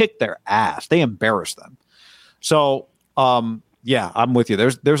them. They kicked their ass. They embarrassed them. So, yeah, I'm with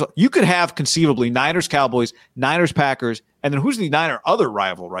you. You could have conceivably Niners, Cowboys, Niners, Packers, and then who's the other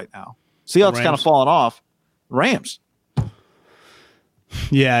rival right now? Seahawks kind of fallen off. Rams.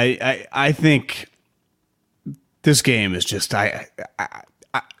 Yeah, I think this game is just not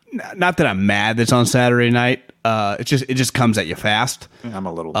that I'm mad that's on Saturday night. It just comes at you fast. I'm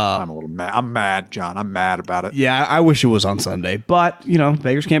a little mad. I'm mad, John. I'm mad about it. Yeah, I wish it was on Sunday, but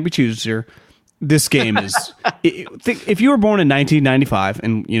beggars can't be choosers here. This game is. If you were born in 1995,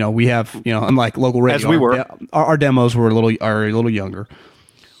 and we have unlike local radio, as we were, our demos were a little younger.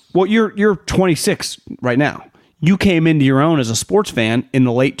 Well, you're 26 right now. You came into your own as a sports fan in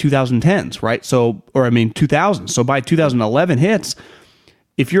the late 2010s, right? 2000. So by 2011 hits,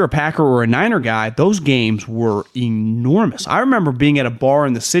 if you're a Packer or a Niner guy, those games were enormous. I remember being at a bar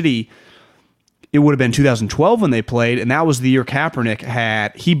in the city. It would have been 2012 when they played, and that was the year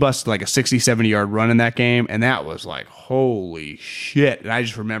Kaepernick he busted like a 60, 70-yard run in that game, and that was like, holy shit. And I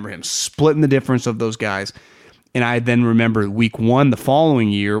just remember him splitting the difference of those guys. And I then remember week 1 the following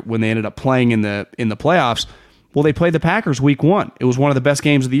year when they ended up playing in the playoffs. Well, they played the Packers week 1. It was one of the best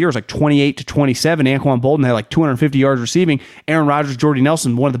games of the year. It was like 28-27. Anquan Bolden had like 250 yards receiving. Aaron Rodgers, Jordy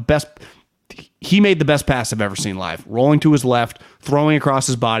Nelson, one of the best. He made the best pass I've ever seen live. Rolling to his left, throwing across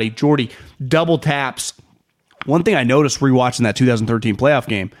his body. Jordy double taps. One thing I noticed rewatching that 2013 playoff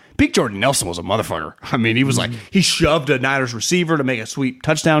game, big Jordy Nelson was a motherfucker. I mean, he was like, he shoved a Niners receiver to make a sweet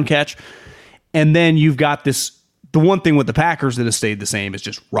touchdown catch. And then you've got this. The one thing with the Packers that has stayed the same is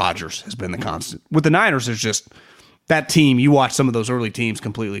just Rodgers has been the constant. With the Niners, there's just that team. You watch some of those early teams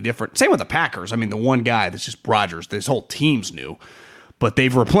completely different. Same with the Packers. I mean, the one guy that's just Rodgers, this whole team's new, but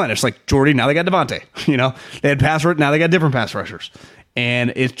they've replenished. Like Jordy, now they got Devontae. They had pass rush, now they got different pass rushers.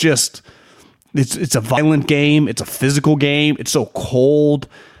 And it's just, it's a violent game. It's a physical game. It's so cold.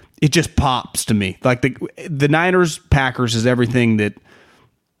 It just pops to me. Like the Niners, Packers is everything that,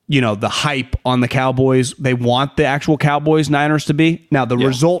 the hype on the Cowboys, they want the actual Cowboys Niners to be. Now, the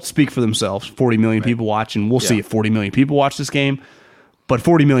results speak for themselves. 40 million people watching. We'll see if 40 million people watch this game, but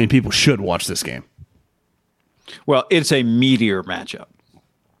 40 million people should watch this game. Well, it's a meteor matchup.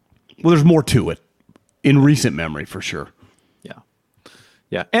 Well, there's more to it in recent memory, for sure. Yeah.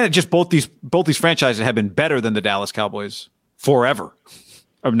 Yeah. And it just both these franchises have been better than the Dallas Cowboys forever.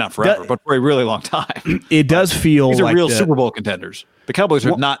 Not forever, but for a really long time. It does feel these are like real Super Bowl contenders. The Cowboys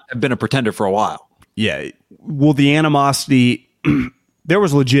have been a pretender for a while. Yeah. Well, the animosity, there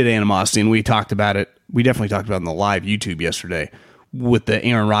was legit animosity, and we talked about it. We definitely talked about it on the live YouTube yesterday with the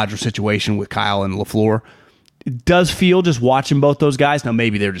Aaron Rodgers situation with Kyle and LaFleur. It does feel, just watching both those guys, now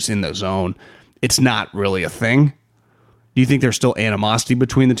maybe they're just in the zone. It's not really a thing. Do you think there's still animosity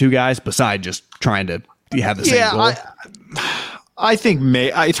between the two guys besides just trying to have the same goal? I think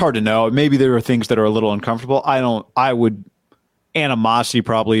it's hard to know. Maybe there are things that are a little uncomfortable. Animosity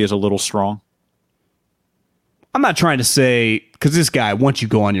probably is a little strong. I'm not trying to say, because this guy, once you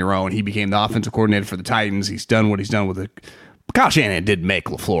go on your own, he became the offensive coordinator for the Titans. He's done what he's done with it. Kyle Shanahan did make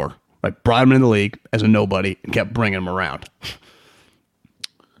LaFleur. Like, brought him into the league as a nobody and kept bringing him around.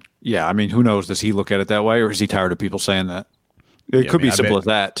 Yeah, I mean, who knows? Does he look at it that way, or is he tired of people saying that? It could be simple as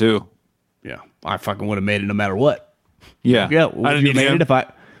that, too. Yeah, I fucking would have made it no matter what. Yeah. Would you made it if I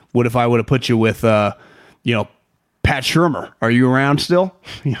would have put you with Pat Shurmur? Are you around still?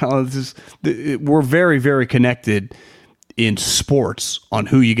 We're very, very connected in sports on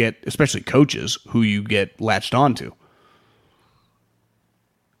who you get, especially coaches, who you get latched onto.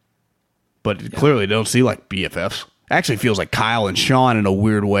 But clearly don't see like BFFs. Actually feels like Kyle and Sean in a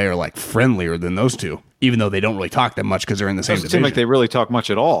weird way are like friendlier than those two, even though they don't really talk that much because they're in the same division. Doesn't seem like they really talk much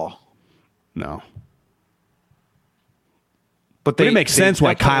at all. No. But it makes sense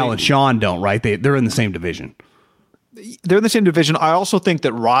why Kyle and Sean don't, right? They're in the same division. They're in the same division. I also think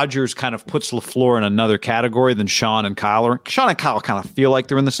that Rodgers kind of puts LaFleur in another category than Sean and Kyle are. Sean and Kyle kind of feel like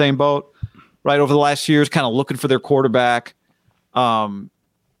they're in the same boat, right? Over the last years, kind of looking for their quarterback.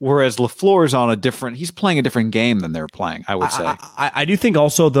 Whereas LaFleur is he's playing a different game than they're playing, I would say. I do think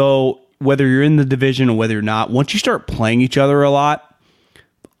also, though, whether you're in the division or whether you're not, once you start playing each other a lot,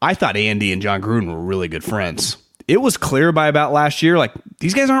 I thought Andy and John Gruden were really good friends. It was clear by about last year, like,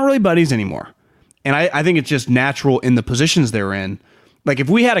 these guys aren't really buddies anymore. And I think it's just natural in the positions they're in. Like, if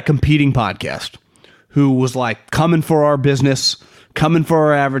we had a competing podcast who was like coming for our business, coming for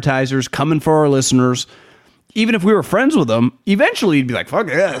our advertisers, coming for our listeners, even if we were friends with them, eventually you'd be like, fuck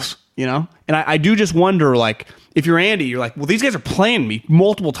this, you know? And I do just wonder, like, if you're Andy, you're like, well, these guys are playing me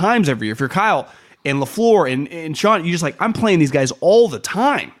multiple times every year. If you're Kyle and LaFleur and Sean, you just like, I'm playing these guys all the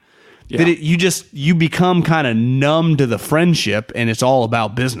time. Yeah. That you become kind of numb to the friendship and it's all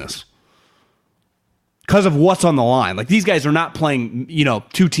about business. Because of what's on the line. Like, these guys are not playing, you know,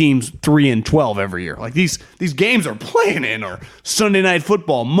 two teams 3-12 every year. Like, these games are playing in are Sunday Night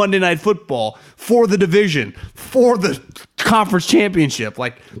Football, Monday Night Football, for the division, for the conference championship.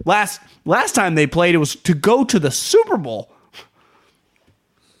 Like, last time they played, it was to go to the Super Bowl.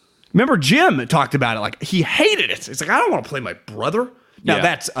 Remember Jim talked about it. Like, he hated it. It's like, I don't want to play my brother. Now,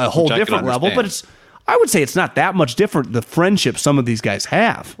 that's a whole different level, but I would say it's not that much different, the friendship some of these guys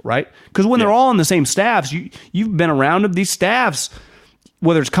have, right? Because when they're all on the same staffs, you've been around these staffs,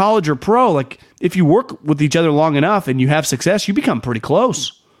 whether it's college or pro, like, if you work with each other long enough and you have success, you become pretty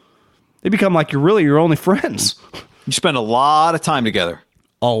close. They become like you're really your only friends. You spend a lot of time together.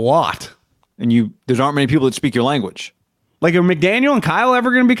 A lot. And there aren't many people that speak your language. Like, are McDaniel and Kyle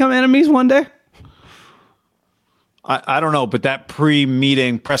ever going to become enemies one day? I don't know, but that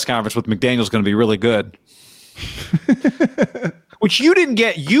pre-meeting press conference with McDaniel is going to be really good. Which you didn't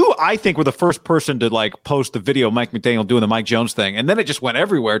get. You, I think, were the first person to like post the video of Mike McDaniel doing the Mike Jones thing, and then it just went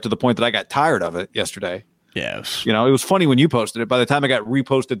everywhere to the point that I got tired of it yesterday. Yes. You know, it was funny when you posted it. By the time I got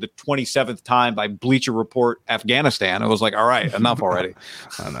reposted the 27th time by Bleacher Report Afghanistan, I was like, all right, enough already.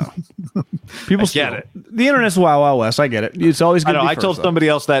 I know. People get it. The internet's Wild Wild West. I get it. It's always good. I told somebody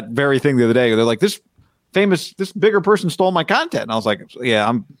else that very thing the other day. They're like, this bigger person stole my content. And I was like,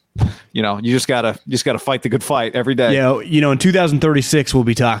 yeah, you just gotta fight the good fight every day. Yeah. You know, in 2036, we'll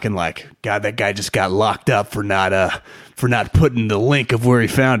be talking like, God, that guy just got locked up for not putting the link of where he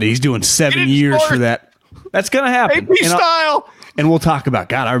found it. He's doing 7 years for that. That's going to happen. AP style. And we'll talk about,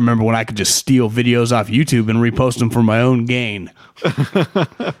 God, I remember when I could just steal videos off YouTube and repost them for my own gain.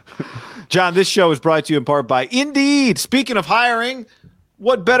 John, this show is brought to you in part by Indeed. Speaking of hiring,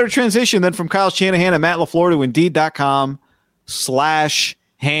 what better transition than from Kyle Shanahan and Matt LaFleur to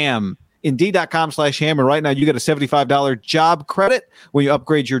Indeed.com/ham. Indeed.com/ham. And right now you get a $75 job credit when you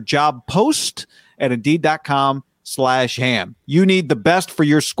upgrade your job post at Indeed.com/ham. You need the best for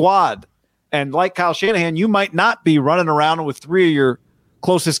your squad. And like Kyle Shanahan, you might not be running around with three of your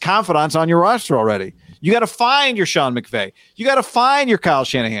closest confidants on your roster already. You got to find your Sean McVay. You got to find your Kyle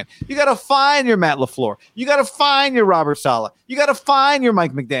Shanahan. You got to find your Matt LaFleur. You got to find your Robert Saleh. You got to find your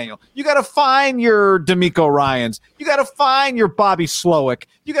Mike McDaniel. You got to find your D'Amico Ryans. You got to find your Bobby Slowick.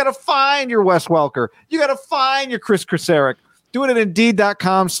 You got to find your Wes Welker. You got to find your Chris Kraseric. Do it at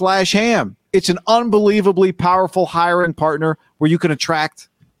Indeed.com/ham. It's an unbelievably powerful hiring partner where you can attract,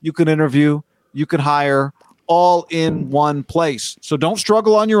 you can interview, you can hire all in one place. So don't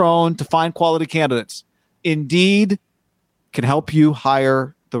struggle on your own to find quality candidates. Indeed can help you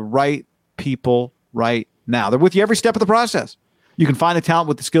hire the right people right now. They're with you every step of the process. You can find the talent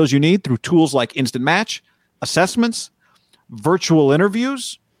with the skills you need through tools like Instant Match, assessments, virtual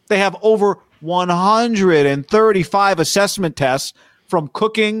interviews. They have over 135 assessment tests from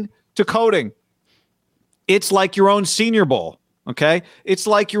cooking to coding. It's like your own Senior Bowl, okay? It's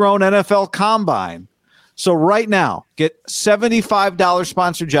like your own NFL Combine. So right now, get $75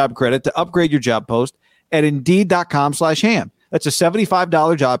 sponsored job credit to upgrade your job post at Indeed.com/ham. That's a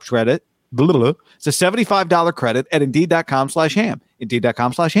 $75 job credit. It's a $75 credit at Indeed.com/ham.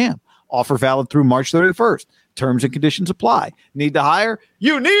 Indeed.com/ham. Offer valid through March 31st. Terms and conditions apply. Need to hire?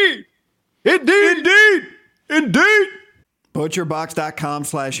 You need Indeed.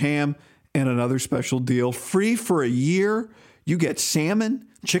 ButcherBox.com/ham and another special deal. Free for a year. You get salmon,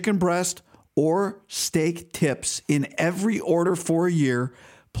 chicken breast, or steak tips in every order for a year,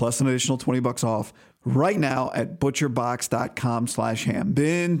 plus an additional $20 off right now at butcherbox.com/ham.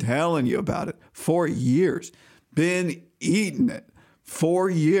 Been telling you about it for years. Been eating it for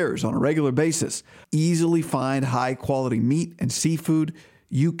years on a regular basis. Easily find high quality meat and seafood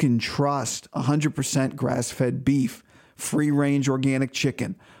you can trust. 100% grass-fed beef, free-range organic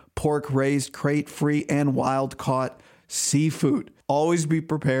chicken, pork raised crate-free and wild-caught seafood. Always be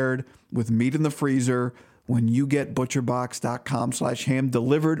prepared with meat in the freezer when you get butcherbox.com/ham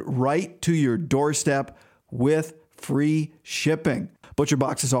delivered right to your doorstep with free shipping.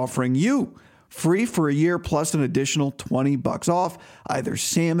 ButcherBox is offering you Free for a year plus an additional $20 off either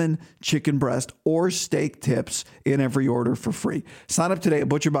salmon, chicken breast, or steak tips in every order for free. Sign up today at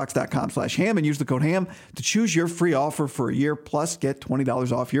butcherbox.com/ham and use the code HAM to choose your free offer for a year plus get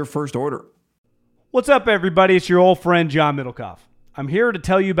 $20 off your first order. What's up, everybody? It's your old friend, John Middlecoff. I'm here to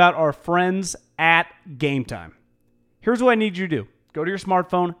tell you about our friends at Game Time. Here's what I need you to do. Go to your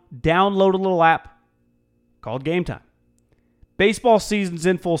smartphone, download a little app called Game Time. Baseball season's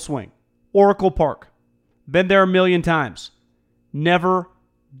in full swing. Oracle Park. Been there a million times. Never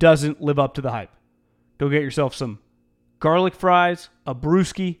doesn't live up to the hype. Go get yourself some garlic fries, a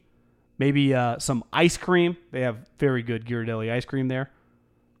brewski, maybe some ice cream. They have very good Ghirardelli ice cream there.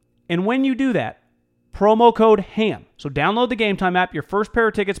 And when you do that, promo code HAM. So download the Game Time app. Your first pair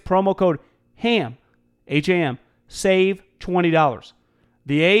of tickets, promo code HAM, H-A-M, save $20.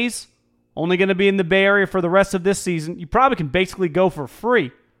 The A's, only going to be in the Bay Area for the rest of this season. You probably can basically go for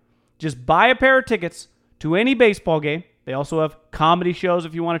free. Just buy a pair of tickets to any baseball game. They also have comedy shows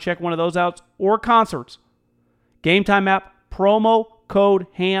if you want to check one of those out, or concerts. Game Time app, promo code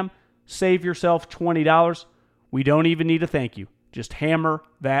HAM, save yourself $20. We don't even need a thank you. Just hammer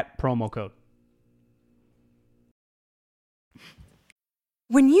that promo code.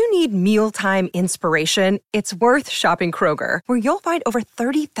 When you need mealtime inspiration, it's worth shopping Kroger, where you'll find over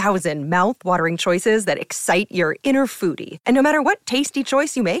 30,000 mouth-watering choices that excite your inner foodie. And no matter what tasty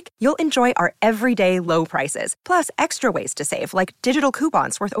choice you make, you'll enjoy our everyday low prices, plus extra ways to save, like digital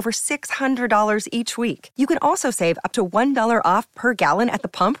coupons worth over $600 each week. You can also save up to $1 off per gallon at the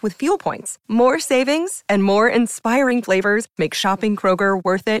pump with fuel points. More savings and more inspiring flavors make shopping Kroger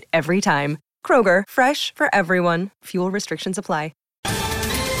worth it every time. Kroger, fresh for everyone. Fuel restrictions apply.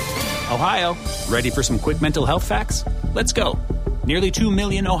 Ohio, ready for some quick mental health facts? Let's go. Nearly 2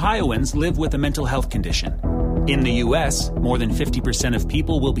 million Ohioans live with a mental health condition. In the U.S., more than 50% of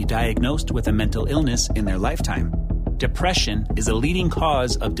people will be diagnosed with a mental illness in their lifetime. Depression is a leading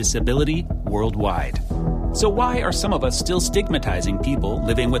cause of disability worldwide. So why are some of us still stigmatizing people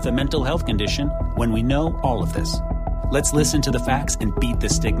living with a mental health condition when we know all of this? Let's listen to the facts and beat the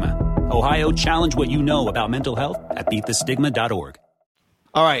stigma. Ohio, challenge what you know about mental health at beatthestigma.org.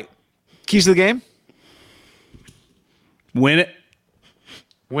 All right. Keys to the game? Win it.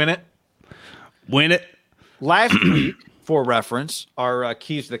 Win it. Win it. Last week, for reference, our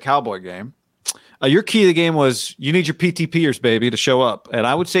keys to the Cowboy game, your key to the game was you need your PTPers, baby, to show up. And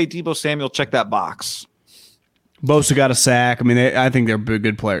I would say Deebo Samuel, check that box. Bosa got a sack. I mean, I think they're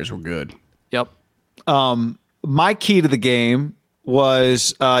good players. Were good. Yep. My key to the game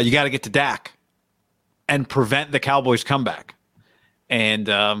was you got to get to Dak and prevent the Cowboys' comeback. And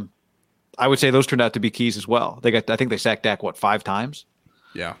I would say those turned out to be keys as well. I think they sacked Dak, 5 times?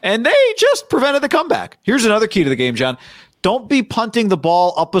 Yeah. And they just prevented the comeback. Here's another key to the game, John. Don't be punting the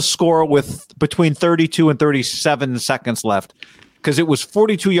ball up a score with between 32 and 37 seconds left, because it was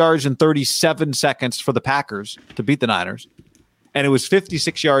 42 yards and 37 seconds for the Packers to beat the Niners, and it was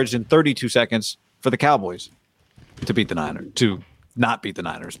 56 yards and 32 seconds for the Cowboys to beat the Niners, to not beat the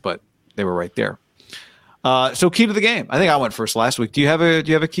Niners, but they were right there. So key to the game. I think I went first last week. Do you have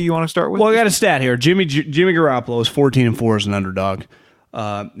a key you want to start with? Well, I got a stat here. Jimmy Garoppolo is 14-4 as an underdog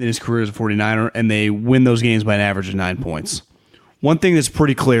in his career as a 49er, and they win those games by an average of 9 points. One thing that's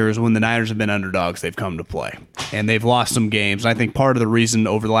pretty clear is when the Niners have been underdogs, they've come to play, and they've lost some games. And I think part of the reason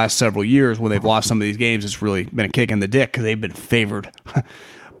over the last several years when they've lost some of these games, it's really been a kick in the dick because they've been favored.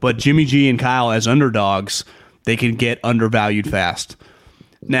 But Jimmy G and Kyle as underdogs, they can get undervalued fast.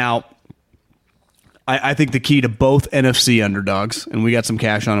 Now, I think the key to both NFC underdogs, and we got some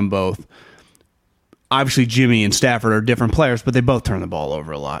cash on them both, obviously Jimmy and Stafford are different players, but they both turn the ball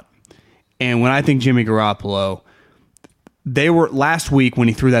over a lot. And when I think Jimmy Garoppolo, they were last week when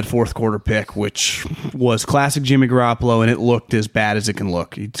he threw that fourth quarter pick, which was classic Jimmy Garoppolo, and it looked as bad as it can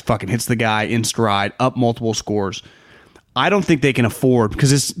look. He fucking hits the guy in stride, up multiple scores. I don't think they can afford,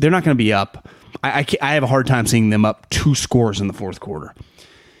 because they're not going to be up. I have a hard time seeing them up 2 scores in the fourth quarter.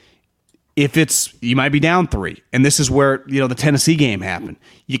 You might be down 3, and this is where the Tennessee game happened.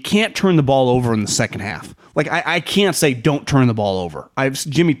 You can't turn the ball over in the second half. Like I can't say don't turn the ball over.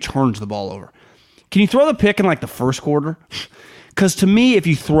 Jimmy turns the ball over. Can you throw the pick in like the first quarter? Because to me, if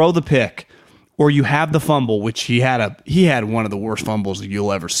you throw the pick or you have the fumble, which he had one of the worst fumbles that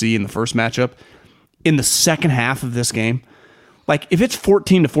you'll ever see in the first matchup, in the second half of this game, like if it's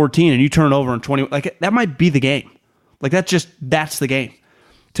 14-14 and you turn it over in 20, like that might be the game. Like that's the game.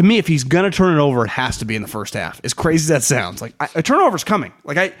 To me, if he's going to turn it over, it has to be in the first half. As crazy as that sounds. Like, a turnover's coming.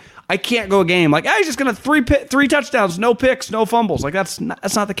 Like, I can't go a game like, he's just going to 3 touchdowns, no picks, no fumbles. Like, that's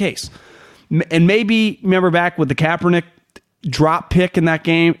not the case. And maybe, remember back with the Kaepernick drop pick in that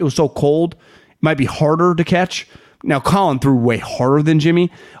game, it was so cold, might be harder to catch. Now, Colin threw way harder than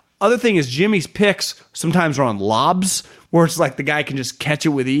Jimmy. Other thing is Jimmy's picks sometimes are on lobs, where it's like the guy can just catch it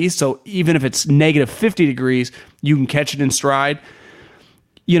with ease. So even if it's negative 50 degrees, you can catch it in stride.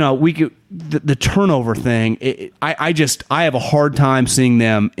 You know, the turnover thing. I have a hard time seeing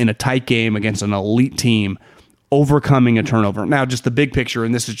them in a tight game against an elite team overcoming a turnover. Now, just the big picture,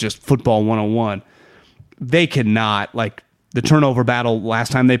 and this is just football 101. They cannot, like, the turnover battle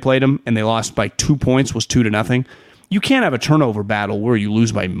last time they played them and they lost by 2 points was 2-0. You can't have a turnover battle where you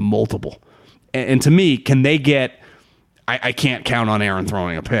lose by multiple. And to me, can they get, I can't count on Aaron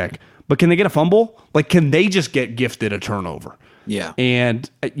throwing a pick, but can they get a fumble? Like, can they just get gifted a turnover? Yeah. And,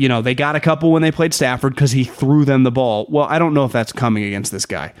 you know, they got a couple when they played Stafford because he threw them the ball. Well, I don't know if that's coming against this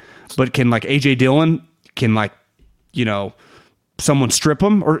guy, but can, like, A.J. Dillon, can, like, you know, someone strip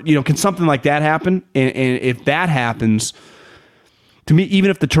him? Or, you know, can something like that happen? And if that happens, to me,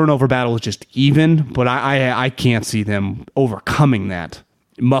 even if the turnover battle is just even, but I can't see them overcoming that.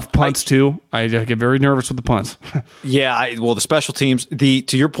 Muff punts, too. I get very nervous with the punts. Yeah, well, the special teams,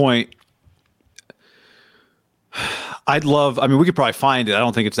 to your point, we could probably find it. I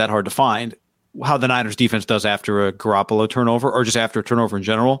don't think it's that hard to find how the Niners defense does after a Garoppolo turnover or just after a turnover in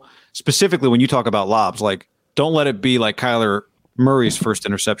general. Specifically, when you talk about lobs, like, don't let it be like Kyler Murray's first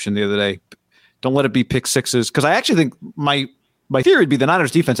interception the other day. Don't let it be pick sixes. Because I actually think my theory would be the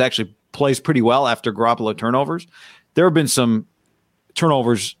Niners defense actually plays pretty well after Garoppolo turnovers. There have been some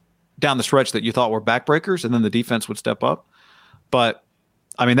turnovers down the stretch that you thought were backbreakers, and then the defense would step up. But,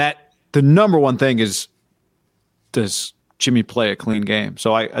 I mean, the number one thing is, does Jimmy play a clean game?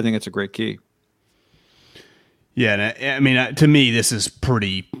 So I think it's a great key. Yeah, I mean, to me, this is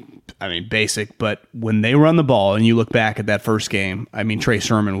pretty, basic. But when they run the ball, and you look back at that first game, I mean, Trey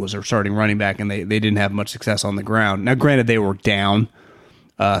Sermon was their starting running back, and they didn't have much success on the ground. Now, granted, they were down,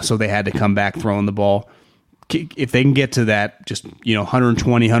 so they had to come back throwing the ball. If they can get to that just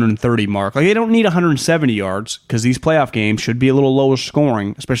 120, 130 mark, like they don't need 170 yards because these playoff games should be a little lower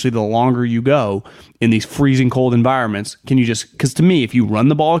scoring, especially the longer you go in these freezing cold environments. Because to me, if you run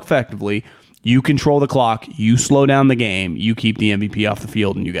the ball effectively, you control the clock, you slow down the game, you keep the MVP off the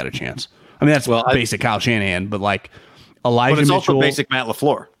field, and you got a chance. I mean, that's basic Kyle Shanahan, but like Elijah Mitchell. But it's also basic Matt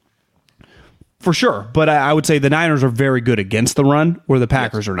LaFleur. For sure. But I would say the Niners are very good against the run, where the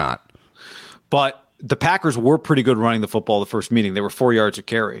Packers are not. But the Packers were pretty good running the football the first meeting. They were 4 yards a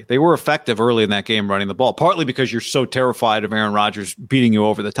carry. They were effective early in that game running the ball, partly because you're so terrified of Aaron Rodgers beating you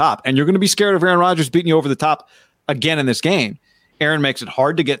over the top. And you're going to be scared of Aaron Rodgers beating you over the top again in this game. Aaron makes it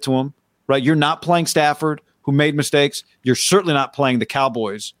hard to get to him, right? You're not playing Stafford, who made mistakes. You're certainly not playing the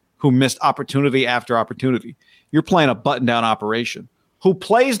Cowboys, who missed opportunity after opportunity. You're playing a button-down operation, who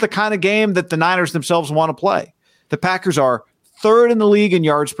plays the kind of game that the Niners themselves want to play. The Packers are third in the league in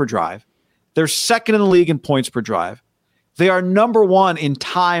yards per drive. They're second in the league in points per drive. They are number one in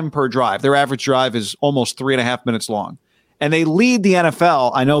time per drive. Their average drive is almost 3.5 minutes long. And they lead the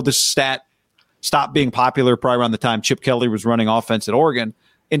NFL. I know this stat stopped being popular probably around the time Chip Kelly was running offense at Oregon,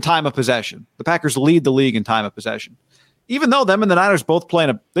 in time of possession. The Packers lead the league in time of possession. Even though them and the Niners both playing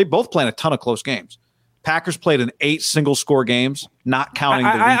a ton of close games. Packers played in 8 single-score games, not counting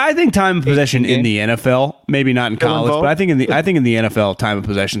the I think time of possession in the NFL, maybe not in college, but I think in the NFL, time of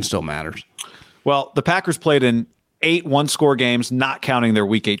possession still matters. Well, the Packers played in 8 one-score games, not counting their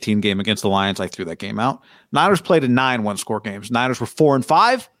Week 18 game against the Lions. I threw that game out. Niners played in 9 one-score games. Niners were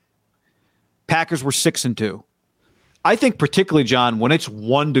 4-5. Packers were 6-2. I think particularly, John, when it's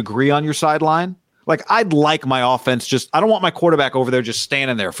 1 degree on your sideline, like I'd like my offense I don't want my quarterback over there just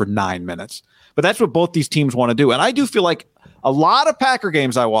standing there for 9 minutes. But that's what both these teams want to do. And I do feel like a lot of Packer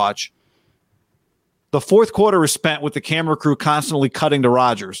games I watch, the fourth quarter is spent with the camera crew constantly cutting to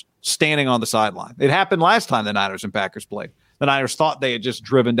Rodgers, standing on the sideline. It happened last time the Niners and Packers played. The Niners thought they had just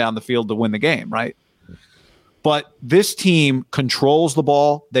driven down the field to win the game, right? But this team controls the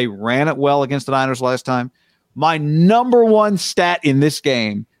ball. They ran it well against the Niners last time. My number one stat in this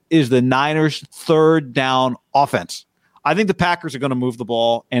game is the Niners' third down offense. I think the Packers are going to move the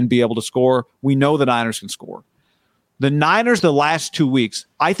ball and be able to score. We know the Niners can score. The Niners, the last 2 weeks,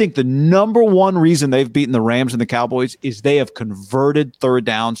 I think the number one reason they've beaten the Rams and the Cowboys is they have converted third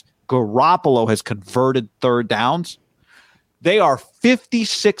downs. Garoppolo has converted third downs. They are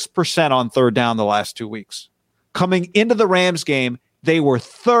 56% on third down the last 2 weeks. Coming into the Rams game, they were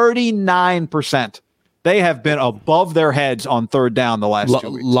 39%. They have been above their heads on third down the last 2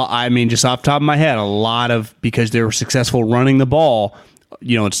 weeks. I mean, just off the top of my head, because they were successful running the ball,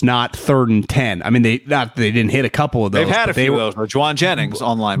 It's not 3rd and 10. I mean, they didn't hit a couple of those. They've had a few of those. Juwan Jennings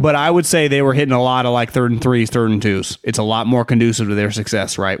online. But I would say they were hitting a lot of like 3rd and 3s, 3rd and 2s. It's a lot more conducive to their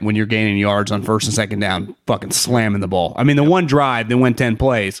success, right? When you're gaining yards on 1st and 2nd down, fucking slamming the ball. I mean, the one drive, they went 10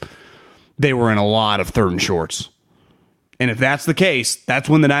 plays, they were in a lot of 3rd and shorts. And if that's the case, that's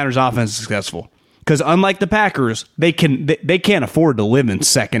when the Niners offense is successful. Because unlike the Packers, they can't afford to live in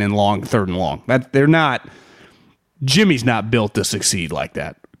 2nd and long, 3rd and long. They're not. Jimmy's not built to succeed like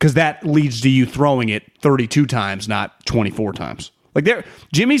that, because that leads to you throwing it 32 times, not 24 times. Like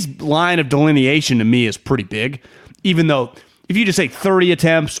Jimmy's line of delineation to me is pretty big, even though if you just say 30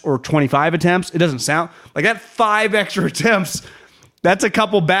 attempts or 25 attempts, it doesn't sound like that. 5 extra attempts, that's a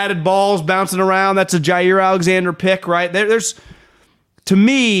couple batted balls bouncing around. That's a Jair Alexander pick, right? There's, to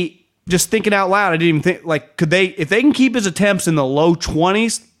me, just thinking out loud, I didn't even think, like, if they can keep his attempts in the low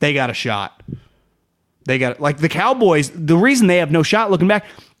 20s, they got a shot. They got, like, the Cowboys, the reason they have no shot looking back,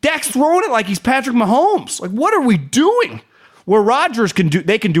 Dak's throwing it like he's Patrick Mahomes. Like, what are we doing? Where Rodgers can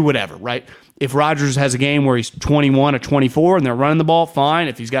do whatever, right? If Rodgers has a game where he's 21 or 24 and they're running the ball, fine.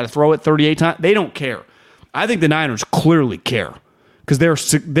 If he's got to throw it 38 times, they don't care. I think the Niners clearly care, because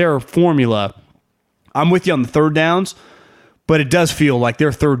their formula, I'm with you on the 3rd downs, but it does feel like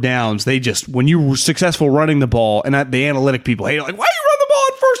their 3rd downs, they just, when you were successful running the ball, and the analytic people hate it, like, why you run the ball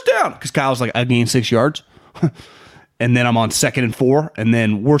on 1st down? Because Kyle's like, I gained 6 yards, and then I'm on 2nd and 4, and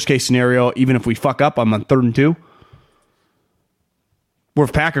then worst case scenario, even if we fuck up, I'm on 3rd and 2. Where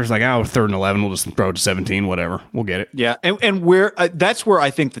if Packers like, 3rd and 11, we'll just throw it to 17, whatever, we'll get it. Yeah, and where that's where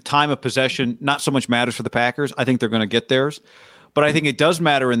I think the time of possession not so much matters for the Packers. I think they're going to get theirs, but I think it does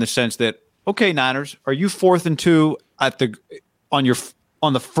matter in the sense that, okay, Niners, are you 4th and 2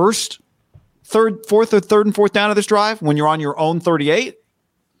 on the first, 3rd and 4th down of this drive when you're on your own 38?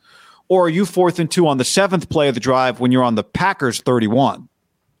 Or are you 4th and 2 on the 7th play of the drive when you're on the Packers 31?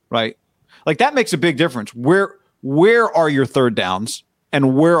 Right? Like, that makes a big difference. Where are your 3rd downs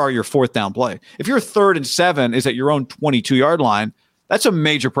and where are your 4th down play? If your 3rd and 7 is at your own 22-yard line, that's a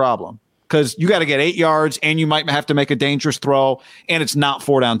major problem, because you got to get 8 yards and you might have to make a dangerous throw, and it's not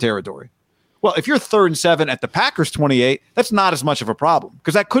 4-down territory. Well, if you're 3rd and 7 at the Packers 28, that's not as much of a problem,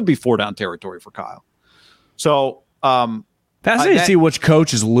 because that could be 4-down territory for Kyle. So, fascinating to see which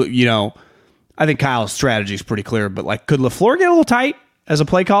coach is, I think Kyle's strategy is pretty clear, but like, could LaFleur get a little tight as a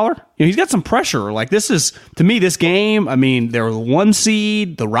play caller? He's got some pressure. Like, this is, to me, this game, I mean, they were the 1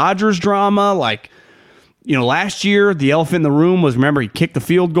 seed, the Rodgers drama, like, last year, the elephant in the room was, remember, he kicked the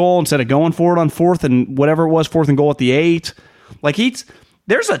field goal instead of going for it on 4th and whatever it was, 4th and goal at the 8. Like,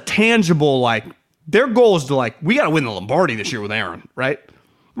 there's a tangible, like, their goal is to, like, we got to win the Lombardi this year with Aaron, right?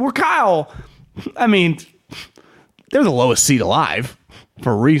 Where Kyle, I mean, they're the lowest seed alive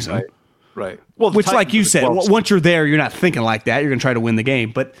for a reason. Right. Well, which, like you said, once you're there, you're not thinking like that. You're going to try to win the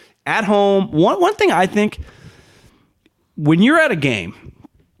game. But at home, one thing I think, when you're at a game,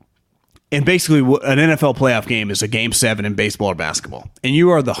 and basically an NFL playoff game is a game 7 in baseball or basketball, and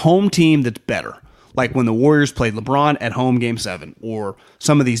you are the home team that's better, like when the Warriors played LeBron at home game 7, or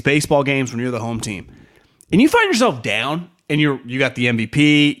some of these baseball games when you're the home team, and you find yourself down, and you got the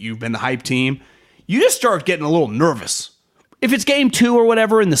MVP, you've been the hype team, you just start getting a little nervous. If it's game 2 or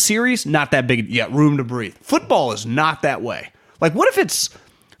whatever in the series, not that big. You got room to breathe. Football is not that way. Like, what if it's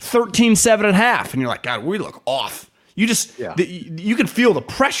 13-7 at half, and you're like, God, we look off. You just, you can feel the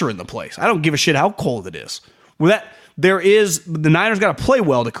pressure in the place. I don't give a shit how cold it is. The Niners got to play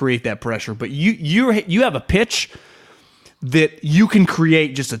well to create that pressure, but you have a pitch that you can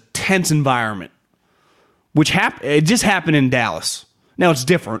create just a tense environment, which it just happened in Dallas. Now it's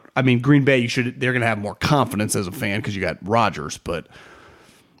different. I mean, Green Bay, they're going to have more confidence as a fan because you got Rodgers, but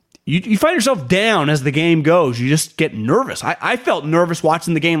you find yourself down as the game goes. You just get nervous. I felt nervous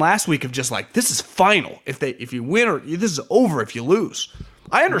watching the game last week of just like, this is final. If you win, or this is over if you lose.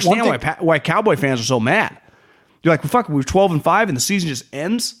 I understand why Cowboy fans are so mad. You're like, well, fuck, we're 12-5 and the season just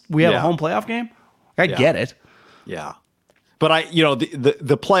ends. We have a home playoff game. I get it. Yeah, but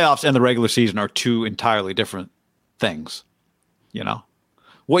the playoffs and the regular season are 2 entirely different things.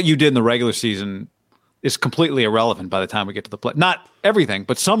 What you did in the regular season is completely irrelevant by the time we get to the play. Not everything,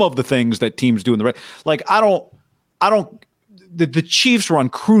 but some of the things that teams do in the like. The Chiefs were on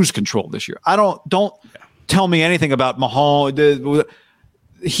cruise control this year. Don't tell me anything about Mahomes.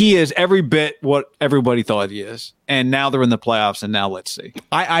 He is every bit what everybody thought he is, and now they're in the playoffs. And now let's see.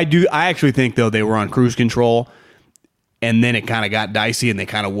 I actually think though they were on cruise control. And then it kind of got dicey, and they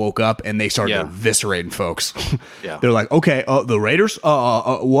kind of woke up, and they started eviscerating folks. They're like, okay, the Raiders?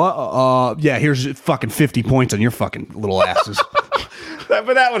 What? Yeah, here's fucking 50 points on your fucking little asses.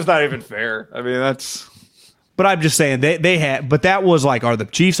 But that was not even fair. I mean, that's... But I'm just saying they had. But that was like, are the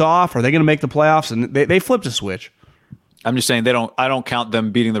Chiefs off? Are they going to make the playoffs? And they flipped a switch. I'm just saying I don't count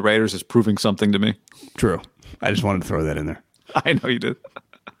them beating the Raiders as proving something to me. True. I just wanted to throw that in there. I know you did.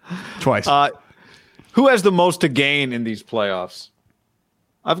 Twice. Who has the most to gain in these playoffs?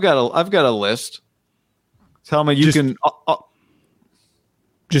 I've got a list. Tell me you can.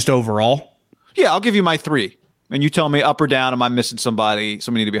 Just overall? Yeah, I'll give you my 3. And you tell me up or down, am I missing somebody?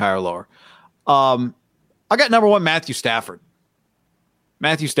 Somebody need to be higher or lower. I got number 1, Matthew Stafford.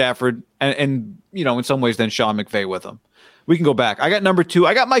 Matthew Stafford, and in some ways then Sean McVay with him. We can go back. I got number 2.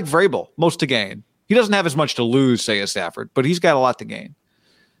 I got Mike Vrabel, most to gain. He doesn't have as much to lose, say, as Stafford, but he's got a lot to gain.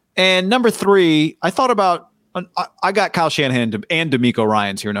 And number 3, I thought about I got Kyle Shanahan and DeMeco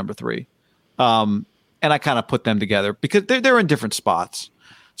Ryans here, number 3. And I kind of put them together because they're in different spots.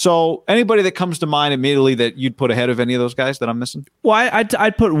 So anybody that comes to mind immediately that you'd put ahead of any of those guys that I'm missing? Well,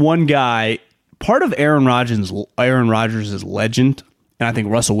 I'd put one guy, part of Aaron Rodgers' legend, and I think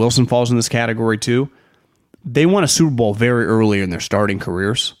Russell Wilson falls in this category too. They won a Super Bowl very early in their starting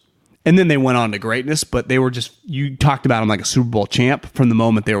careers. And then they went on to greatness, but they were just, you talked about them like a Super Bowl champ from the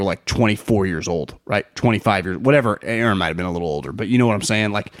moment they were like 24 years old, right? 25 years, whatever. Aaron might have been a little older, but you know what I'm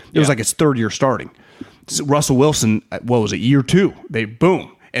saying? Like it was like his 3rd year starting. So Russell Wilson, what was it, year 2? They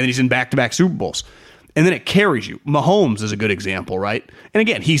boom. And then he's in back-to-back Super Bowls. And then it carries you. Mahomes is a good example, right? And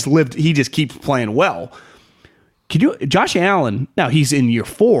again, he just keeps playing well. Josh Allen, now he's in year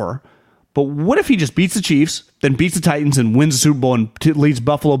 4, but what if he just beats the Chiefs, then beats the Titans and wins the Super Bowl and leads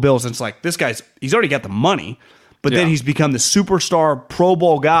Buffalo Bills? And it's like, this guy's, he's already got the money, but then he's become the superstar Pro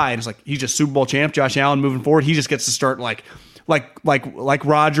Bowl guy. And it's like, he's just Super Bowl champ, Josh Allen moving forward. He just gets to start like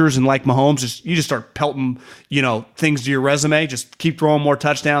Rodgers and like Mahomes, you just start pelting, things to your resume. Just keep throwing more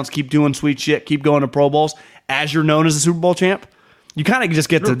touchdowns, keep doing sweet shit, keep going to Pro Bowls as you're known as a Super Bowl champ. You kind of just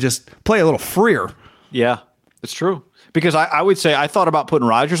get to just play a little freer. Yeah, it's true. Because I would say I thought about putting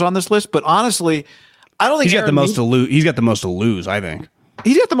Rodgers on this list, but honestly, I don't think he's got the most to lose. He's got the most to lose, I think.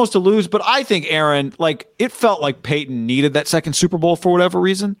 He's got the most to lose, but I think Aaron, it felt like Peyton needed that second Super Bowl for whatever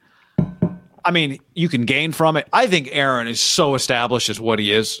reason. I mean, you can gain from it. I think Aaron is so established as what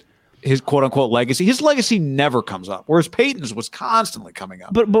he is, his quote-unquote legacy. His legacy never comes up, whereas Peyton's was constantly coming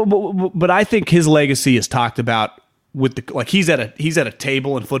up. But I think his legacy is talked about with he's at a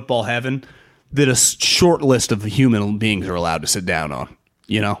table in football heaven that a short list of human beings are allowed to sit down on.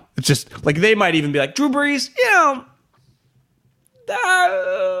 It's just like they might even be like Drew Brees,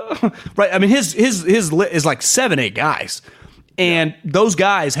 right? I mean, his list is like 7-8 guys. And those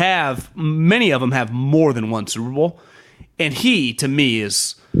guys many of them have more than one Super Bowl. And he, to me, I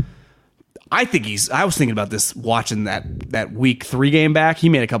was thinking about this watching that week 3 game back. He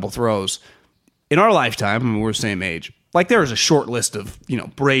made a couple throws. In our lifetime, we're the same age, there is a short list of,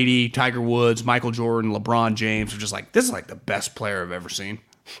 Brady, Tiger Woods, Michael Jordan, LeBron James, which is this is the best player I've ever seen.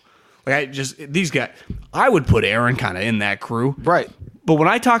 These guys, I would put Aaron kind of in that crew. Right. But when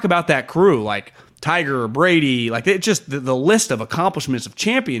I talk about that crew, Tiger or Brady, it just the list of accomplishments of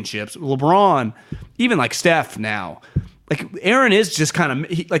championships, LeBron, even Steph now. Aaron is just kind of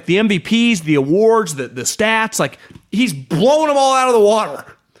the MVPs, the awards, the stats, he's blowing them all out of the water.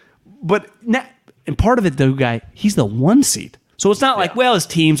 But and part of it, though, he's the 1 seed. So it's not his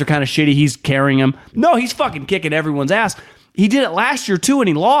teams are kind of shitty, he's carrying them. No, he's fucking kicking everyone's ass. He did it last year, too, and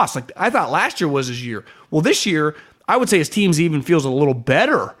he lost. I thought last year was his year. Well, this year, I would say his team's even feels a little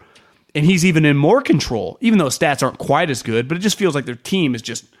better. And he's even in more control, even though his stats aren't quite as good. But it just feels like their team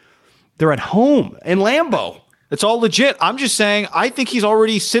is they're at home in Lambeau. It's all legit. I'm just saying, I think he's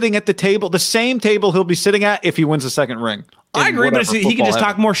already sitting at the table, the same table he'll be sitting at if he wins the second ring. I agree, but he can just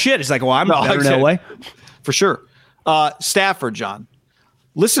talk more shit. It's well, I'm better in LA. For sure. Stafford, John.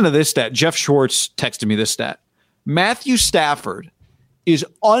 Listen to this stat. Jeff Schwartz texted me this stat. Matthew Stafford is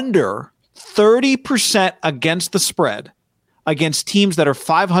under 30% against the spread against teams that are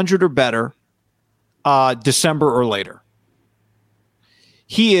 500 or better December or later.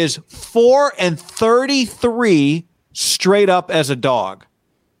 He is 4-33 straight up as a dog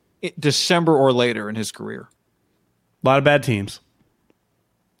December or later in his career. A lot of bad teams.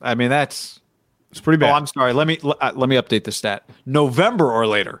 I mean, it's pretty bad. Oh, I'm sorry. Let me update the stat. November or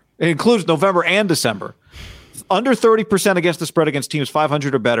later. It includes November and December. Under 30% against the spread against teams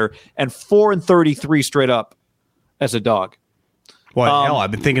 500 or better, and 4-33 straight up as a dog. Well, hell,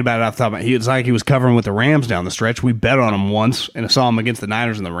 I've been thinking about it off the top of my head. It's like he was covering with the Rams down the stretch. We bet on him once, and I saw him against the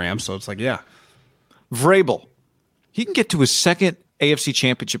Niners and the Rams, so it's Vrabel. He can get to his second AFC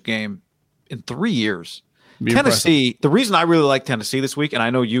championship game in 3 years. Tennessee, impressive. The reason I really like Tennessee this week, and I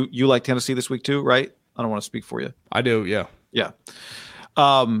know you like Tennessee this week too, right? I don't want to speak for you. I do, yeah. Yeah.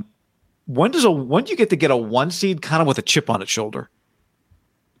 when do you get to get a 1 seed kind of with a chip on its shoulder?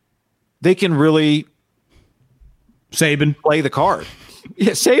 They can really Saban play the card.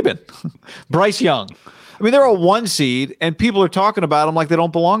 Yeah, Saban, Bryce Young. I mean, they're a 1 seed, and people are talking about them like they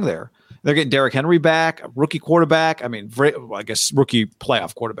don't belong there. They're getting Derrick Henry back, a rookie quarterback. I mean, I guess rookie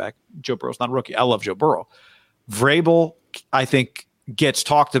playoff quarterback. Joe Burrow's not a rookie. I love Joe Burrow. Vrabel, I think, gets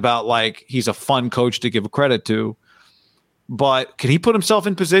talked about like he's a fun coach to give credit to. But can he put himself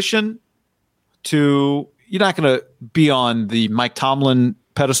in position to – you're not going to be on the Mike Tomlin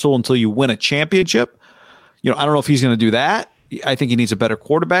pedestal until you win a championship. I don't know if he's going to do that. I think he needs a better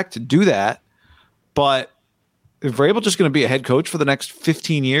quarterback to do that. But if Vrabel just going to be a head coach for the next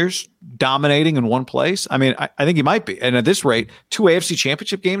 15 years, dominating in one place, I mean, I think he might be. And at this rate, 2 AFC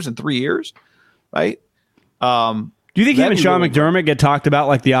championship games in 3 years, right? Do you think him and Sean McDermott get talked about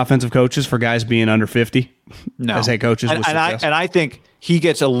like the offensive coaches for guys being under 50? No. As head coaches with success? I think he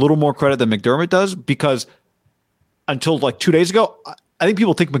gets a little more credit than McDermott does because until like 2 days ago, I think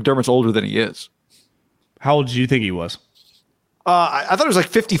people think McDermott's older than he is. How old do you think he was? I thought it was like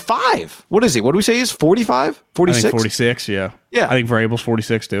 55. What is he? What do we say he is? 45? 46? I think 46, yeah. Yeah. I think Vrabel's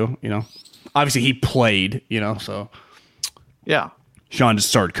 46 too, Obviously he played, so. Yeah. Sean just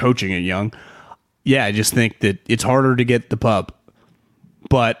started coaching it young. Yeah, I just think that it's harder to get the pub.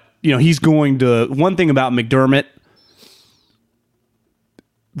 But, he's going to – one thing about McDermott,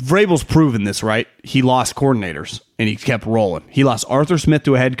 Vrabel's proven this, right? He lost coordinators, and he kept rolling. He lost Arthur Smith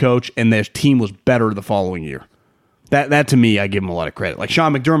to a head coach, and their team was better the following year. That to me, I give him a lot of credit. Like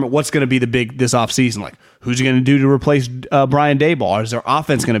Sean McDermott, what's going to be the big this offseason? Like, who's he going to do to replace Brian Daboll? Or is their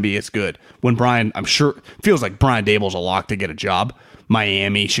offense going to be as good? When Brian, I'm sure, feels like Brian Daboll's a lock to get a job.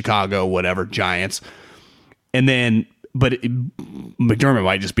 Miami, Chicago, whatever, Giants. And then, but McDermott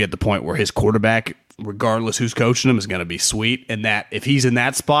might just be at the point where his quarterback, regardless who's coaching him, is going to be sweet. And that if he's in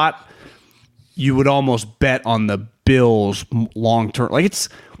that spot, you would almost bet on the Bills long term. Like it's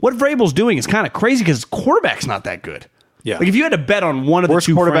what Vrabel's doing is kind of crazy because quarterback's not that good. Yeah. Like if you had to bet on one of the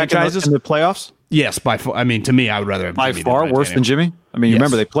two franchises in the playoffs, yes, by far. I mean, to me, I would rather have by Jimmy far worse than Jimmy. I mean, you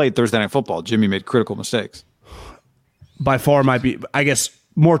remember they played Thursday Night Football. Jimmy made critical mistakes. By far, might be, I guess,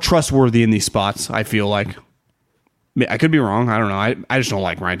 more trustworthy in these spots. I feel like. I could be wrong. I don't know. I just don't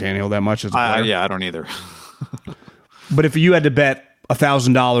like Ryan Tannehill that much as a player. Yeah, I don't either. But if you had to bet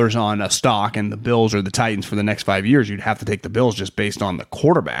 $1,000 on a stock and the Bills or the Titans for the next 5 years, you'd have to take the Bills just based on the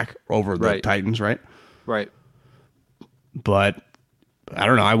quarterback over the Titans, right? Right. But I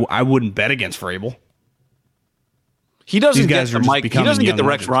don't know. I wouldn't bet against Vrabel. He doesn't get the Mike. He doesn't get the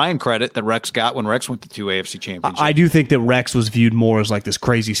Rex Ryan credit that Rex got when Rex went to 2 AFC championships. I do think that Rex was viewed more as like this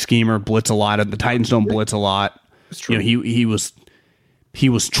crazy schemer, blitz a lot. The Titans don't blitz a lot. It's true. He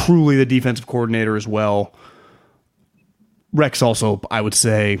was truly the defensive coordinator as well. Rex also, I would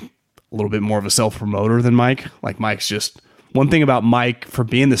say, a little bit more of a self-promoter than Mike. Like Mike's just one thing about Mike for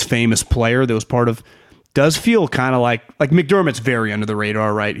being this famous player that was part of does feel kind of like McDermott's very under the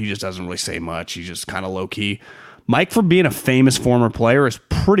radar, right? He just doesn't really say much. He's just kind of low key. Mike, for being a famous former player, is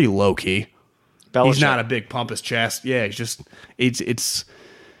pretty low key. He's not a big pump his chest. Yeah, he's just it's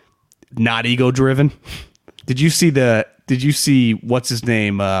not ego driven. Did you see what's his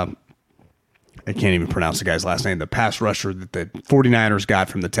name? I can't even pronounce the guy's last name. The pass rusher that the 49ers got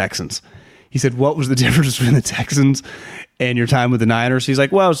from the Texans. He said, what was the difference between the Texans and your time with the Niners? He's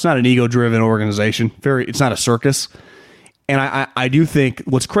like, well, it's not an ego-driven organization. It's not a circus. And I do think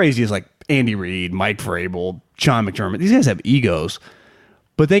what's crazy is like Andy Reid, Mike Vrabel, Sean McDermott. These guys have egos,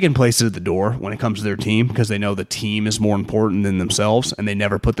 but they can place it at the door when it comes to their team because they know the team is more important than themselves, and they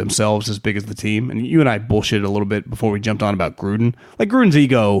never put themselves as big as the team. And you and I bullshitted a little bit before we jumped on about Gruden. Like Gruden's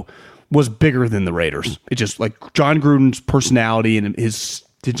ego was bigger than the Raiders. It just like John Gruden's personality and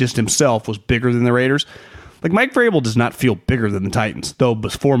just himself was bigger than the Raiders. Like Mike Vrabel does not feel bigger than the Titans, though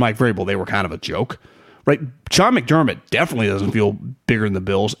before Mike Vrabel, they were kind of a joke, right? Sean McDermott definitely doesn't feel bigger than the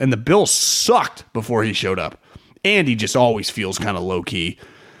Bills, and the Bills sucked before he showed up. And he just always feels kind of low key.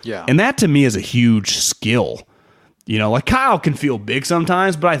 Yeah. And that to me is a huge skill. Like Kyle can feel big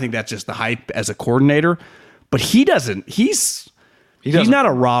sometimes, but I think that's just the hype as a coordinator. But he doesn't. He's not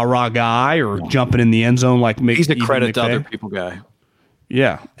a rah-rah guy or jumping in the end zone like he's a credit McVay. to other people guy.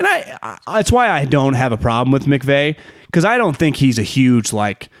 Yeah. And I that's why I don't have a problem with McVay, because I don't think he's a huge,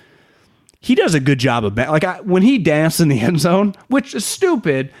 like, he does a good job of, when he danced in the end zone, which is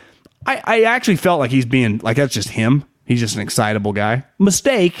stupid, I actually felt like he's being, like, that's just him. He's just an excitable guy.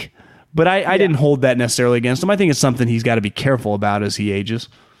 Mistake, but I didn't hold that necessarily against him. I think it's something he's got to be careful about as he ages.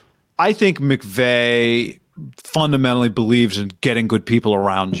 I think McVay fundamentally believes in getting good people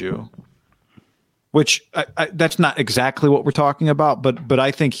around you, which that's not exactly what we're talking about, but I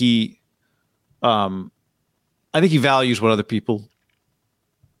think he I think he values what other people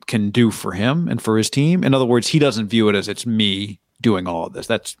can do for him and for his team. In other words, he doesn't view it as it's me doing all of this.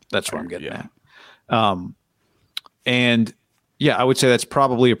 That's what I'm getting at. And yeah, I would say that's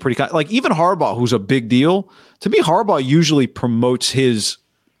probably a pretty like even Harbaugh, who's a big deal. To me, Harbaugh usually promotes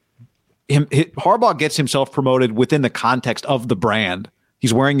Harbaugh gets himself promoted within the context of the brand.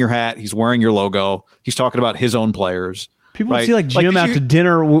 He's wearing your hat. He's wearing your logo. He's talking about his own players. People see like Jim out to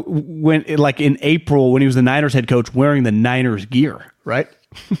dinner when like in April when he was the Niners head coach wearing the Niners gear, right?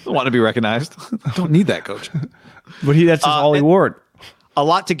 Want to be recognized. Don't need that, coach. But that's just all he wore. A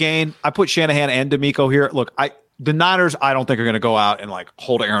lot to gain. I put Shanahan and D'Amico here. Look, the Niners, I don't think are going to go out and like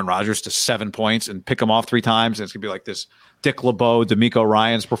hold Aaron Rodgers to 7 points and pick him off 3 times. And it's going to be like this Dick LeBeau, D'Amico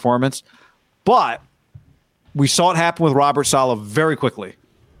Ryans performance. But we saw it happen with Robert Saleh very quickly.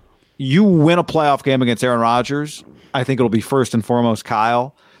 You win a playoff game against Aaron Rodgers, I think it'll be first and foremost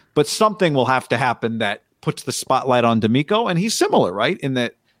Kyle. But something will have to happen that puts the spotlight on D'Amico. And he's similar, right? In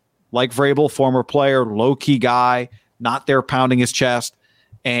that, like Vrabel, former player, low-key guy, not there pounding his chest.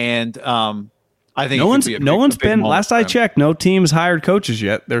 And I think no one's been, last I checked, no team's hired coaches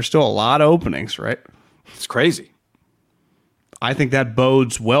yet. There's still a lot of openings, right? It's crazy. I think that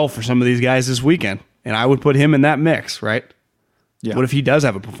bodes well for some of these guys this weekend. And I would put him in that mix, right? Yeah. What if he does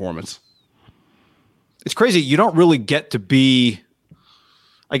have a performance? It's crazy. You don't really get to be,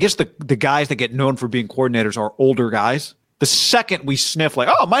 I guess the guys that get known for being coordinators are older guys. The second we sniff like,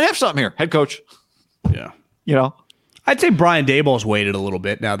 oh, might have something here, head coach. Yeah. You know? I'd say Brian Daboll's waited a little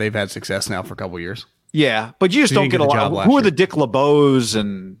bit. Now they've had success now for a couple of years. Yeah, but you just don't get a lot. Who are the Dick LeBeaus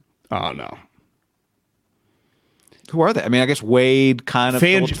and? Oh, no. Who are they? I mean, I guess Wade kind of.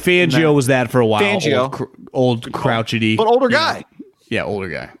 Fangio was that for a while. Fangio. Old crouchety. But older guy. Yeah, older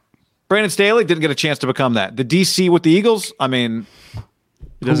guy. Brandon Staley didn't get a chance to become that. The DC with the Eagles, I mean,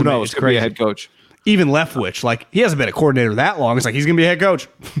 who knows? Could be a head coach. Even Leftwich, like, he hasn't been a coordinator that long. It's like, he's going to be a head coach.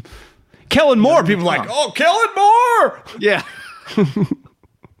 Kellen Moore, people are like, oh, Kellen Moore! Yeah.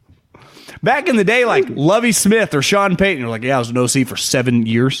 Back in the day, like, Lovie Smith or Sean Payton, you're like, yeah, I was an OC for 7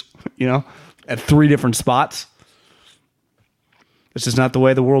 years, at 3 different spots. It's just not the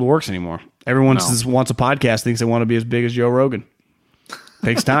way the world works anymore. Everyone just wants a podcast, thinks they want to be as big as Joe Rogan.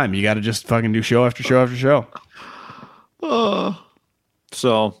 Takes time. You got to just fucking do show after show after show.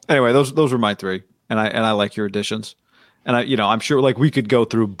 So anyway, those were my 3, and I like your additions, and I'm sure like we could go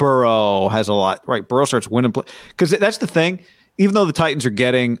through. Burrow has a lot, right? Burrow starts winning because that's the thing. Even though the Titans are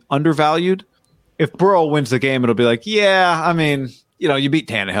getting undervalued, if Burrow wins the game, it'll be like, yeah, I mean, you beat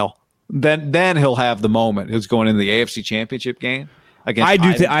Tannehill, then he'll have the moment. He's going into the AFC Championship game against.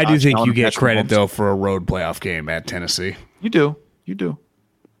 I do think you get credit though for a road playoff game at Tennessee. You do.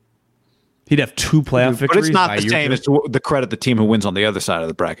 He'd have 2 playoff victories. But it's not the same as the credit the team who wins on the other side of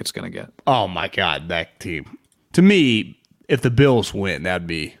the bracket's going to get. Oh, my God, that team. To me, if the Bills win, that'd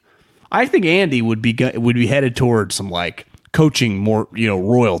be... I think Andy would be headed towards some, like, coaching more,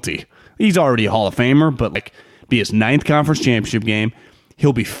 royalty. He's already a Hall of Famer, but, like, be his 9th conference championship game.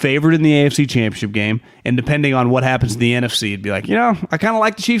 He'll be favored in the AFC championship game, and depending on what happens in the NFC, it'd be like, I kind of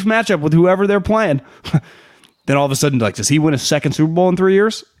like the Chiefs matchup with whoever they're playing. Then all of a sudden, like, does he win a 2nd Super Bowl in 3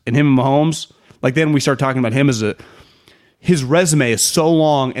 years? And him and Mahomes? Like, then we start talking about him as his resume is so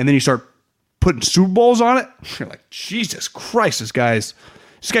long, and then you start putting Super Bowls on it. You're like, Jesus Christ, this guy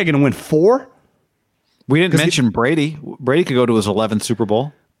going to win 4? We didn't mention Brady. Brady could go to his 11th Super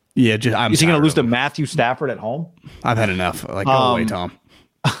Bowl. Yeah, is he going to lose to Matthew Stafford at home? I've had enough. Like, go away, Tom.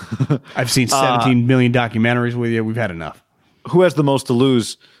 I've seen 17 million documentaries with you. We've had enough. Who has the most to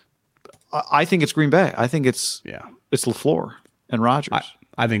lose? I think it's Green Bay. I think it's LaFleur and Rodgers.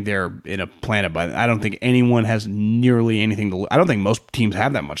 I think they're in a planet, but I don't think anyone has nearly anything to lose. I don't think most teams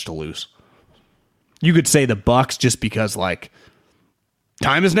have that much to lose. You could say the Bucks just because, like,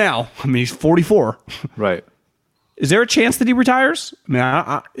 time is now. I mean, he's 44. Right. Is there a chance that he retires? I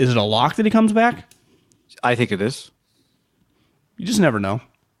mean, is it a lock that he comes back? I think it is. You just never know.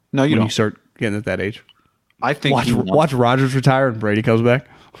 No, you don't. When you start getting at that age. I think watch Rodgers retire and Brady comes back.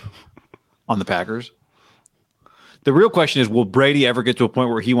 On the Packers. The real question is, will Brady ever get to a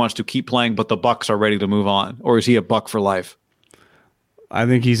point where he wants to keep playing, but the Bucks are ready to move on? Or is he a Buck for life? I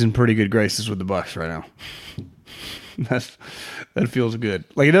think he's in pretty good graces with the Bucks right now. That feels good.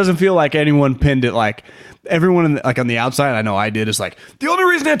 Like, it doesn't feel like anyone pinned it. Like, everyone on the outside, I know I did, is like, the only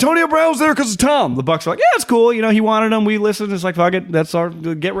reason Antonio Brown was there because of Tom. The Bucks are like, yeah, it's cool. He wanted him. We listened. It's like, fuck it.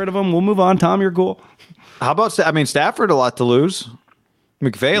 Get rid of him. We'll move on. Tom, you're cool. How about, Stafford, a lot to lose.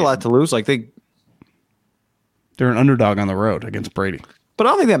 McVay, a lot to lose. Like, they're an underdog on the road against Brady. But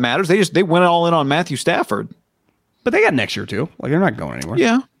I don't think that matters. They went all in on Matthew Stafford. But they got next year too. Like, they're not going anywhere.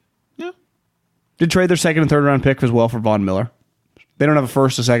 Yeah. Did trade their second and third round pick as well for Von Miller. They don't have a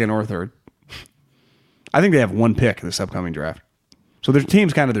first, a second, or a third. I think they have one pick this upcoming draft. So their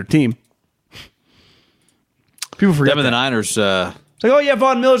team's kind of their team. People forget them and the Niners. It's like, oh yeah,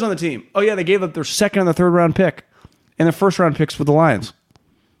 Von Miller's on the team. Oh yeah, they gave up their second and the third round pick and their first round picks with the Lions.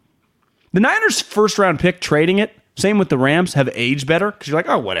 The Niners' first round pick, trading it, same with the Rams, have aged better because you're like,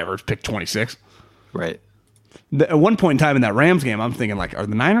 oh, whatever, it's pick 26. Right. At one point in time in that Rams game, I'm thinking, like, are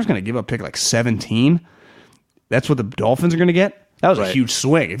the Niners going to give up pick like 17? That's what the Dolphins are going to get? That was a huge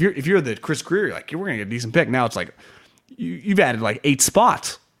swing. If you're the Chris Greer, you're like, we're going to get a decent pick. Now it's like, you've added like 8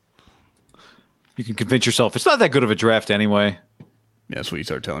 spots. You can convince yourself it's not that good of a draft anyway. Yeah, that's what you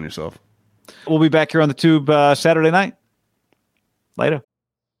start telling yourself. We'll be back here on the Tube Saturday night. Later.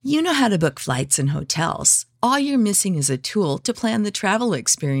 You know how to book flights and hotels. All you're missing is a tool to plan the travel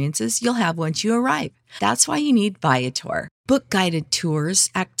experiences you'll have once you arrive. That's why you need Viator. Book guided tours,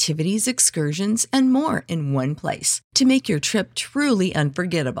 activities, excursions, and more in one place to make your trip truly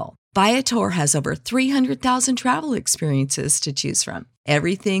unforgettable. Viator has over 300,000 travel experiences to choose from.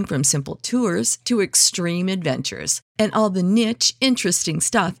 Everything from simple tours to extreme adventures and all the niche, interesting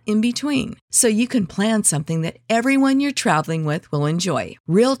stuff in between. So you can plan something that everyone you're traveling with will enjoy.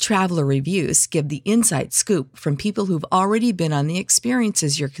 Real traveler reviews give the inside scoop from people who've already been on the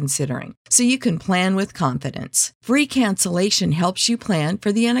experiences you're considering. So you can plan with confidence. Free cancellation helps you plan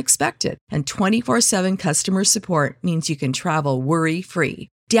for the unexpected. And 24/7 customer support means you can travel worry-free.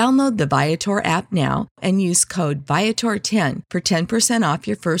 Download the Viator app now and use code Viator10 for 10% off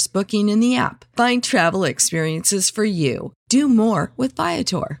your first booking in the app. Find travel experiences for you. Do more with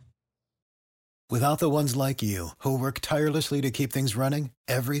Viator. Without the ones like you, who work tirelessly to keep things running,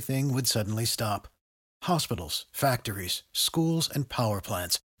 everything would suddenly stop. Hospitals, factories, schools, and power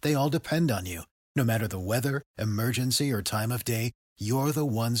plants, they all depend on you. No matter the weather, emergency, or time of day, you're the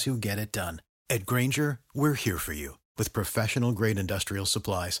ones who get it done. At Grainger, we're here for you. With professional-grade industrial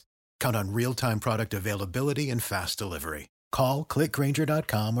supplies, count on real-time product availability and fast delivery. Call, click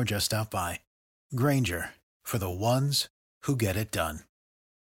Grainger.com, or just stop by. Grainger, for the ones who get it done.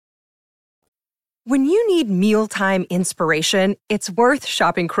 When you need mealtime inspiration, it's worth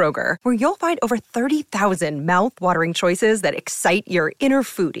shopping Kroger, where you'll find over 30,000 mouth-watering choices that excite your inner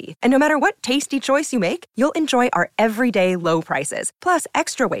foodie. And no matter what tasty choice you make, you'll enjoy our everyday low prices, plus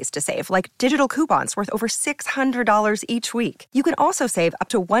extra ways to save, like digital coupons worth over $600 each week. You can also save up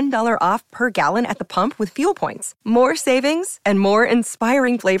to $1 off per gallon at the pump with fuel points. More savings and more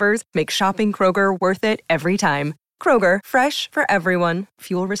inspiring flavors make shopping Kroger worth it every time. Kroger, fresh for everyone.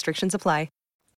 Fuel restrictions apply.